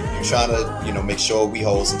 brother. You're trying to, make sure we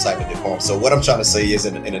hold some type of decorum. So what I'm trying to say is,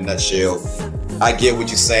 in a nutshell, I get what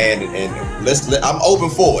you're saying, and I'm open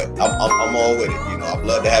for it. I'm all with it. I'd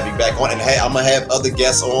love to have you back on, and hey, I'm gonna have other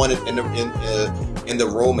guests on in the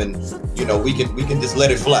room, and we can just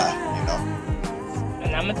let it fly.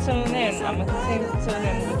 And I'm gonna tune in. I'm gonna continue to tune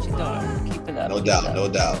in what you're doing. Keep it up. No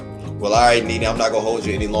doubt. Well, all right, Nene, I'm not going to hold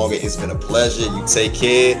you any longer. It's been a pleasure. You take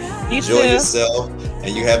care. Enjoy yourself.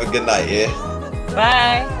 And you have a good night, yeah?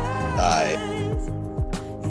 Bye. All right.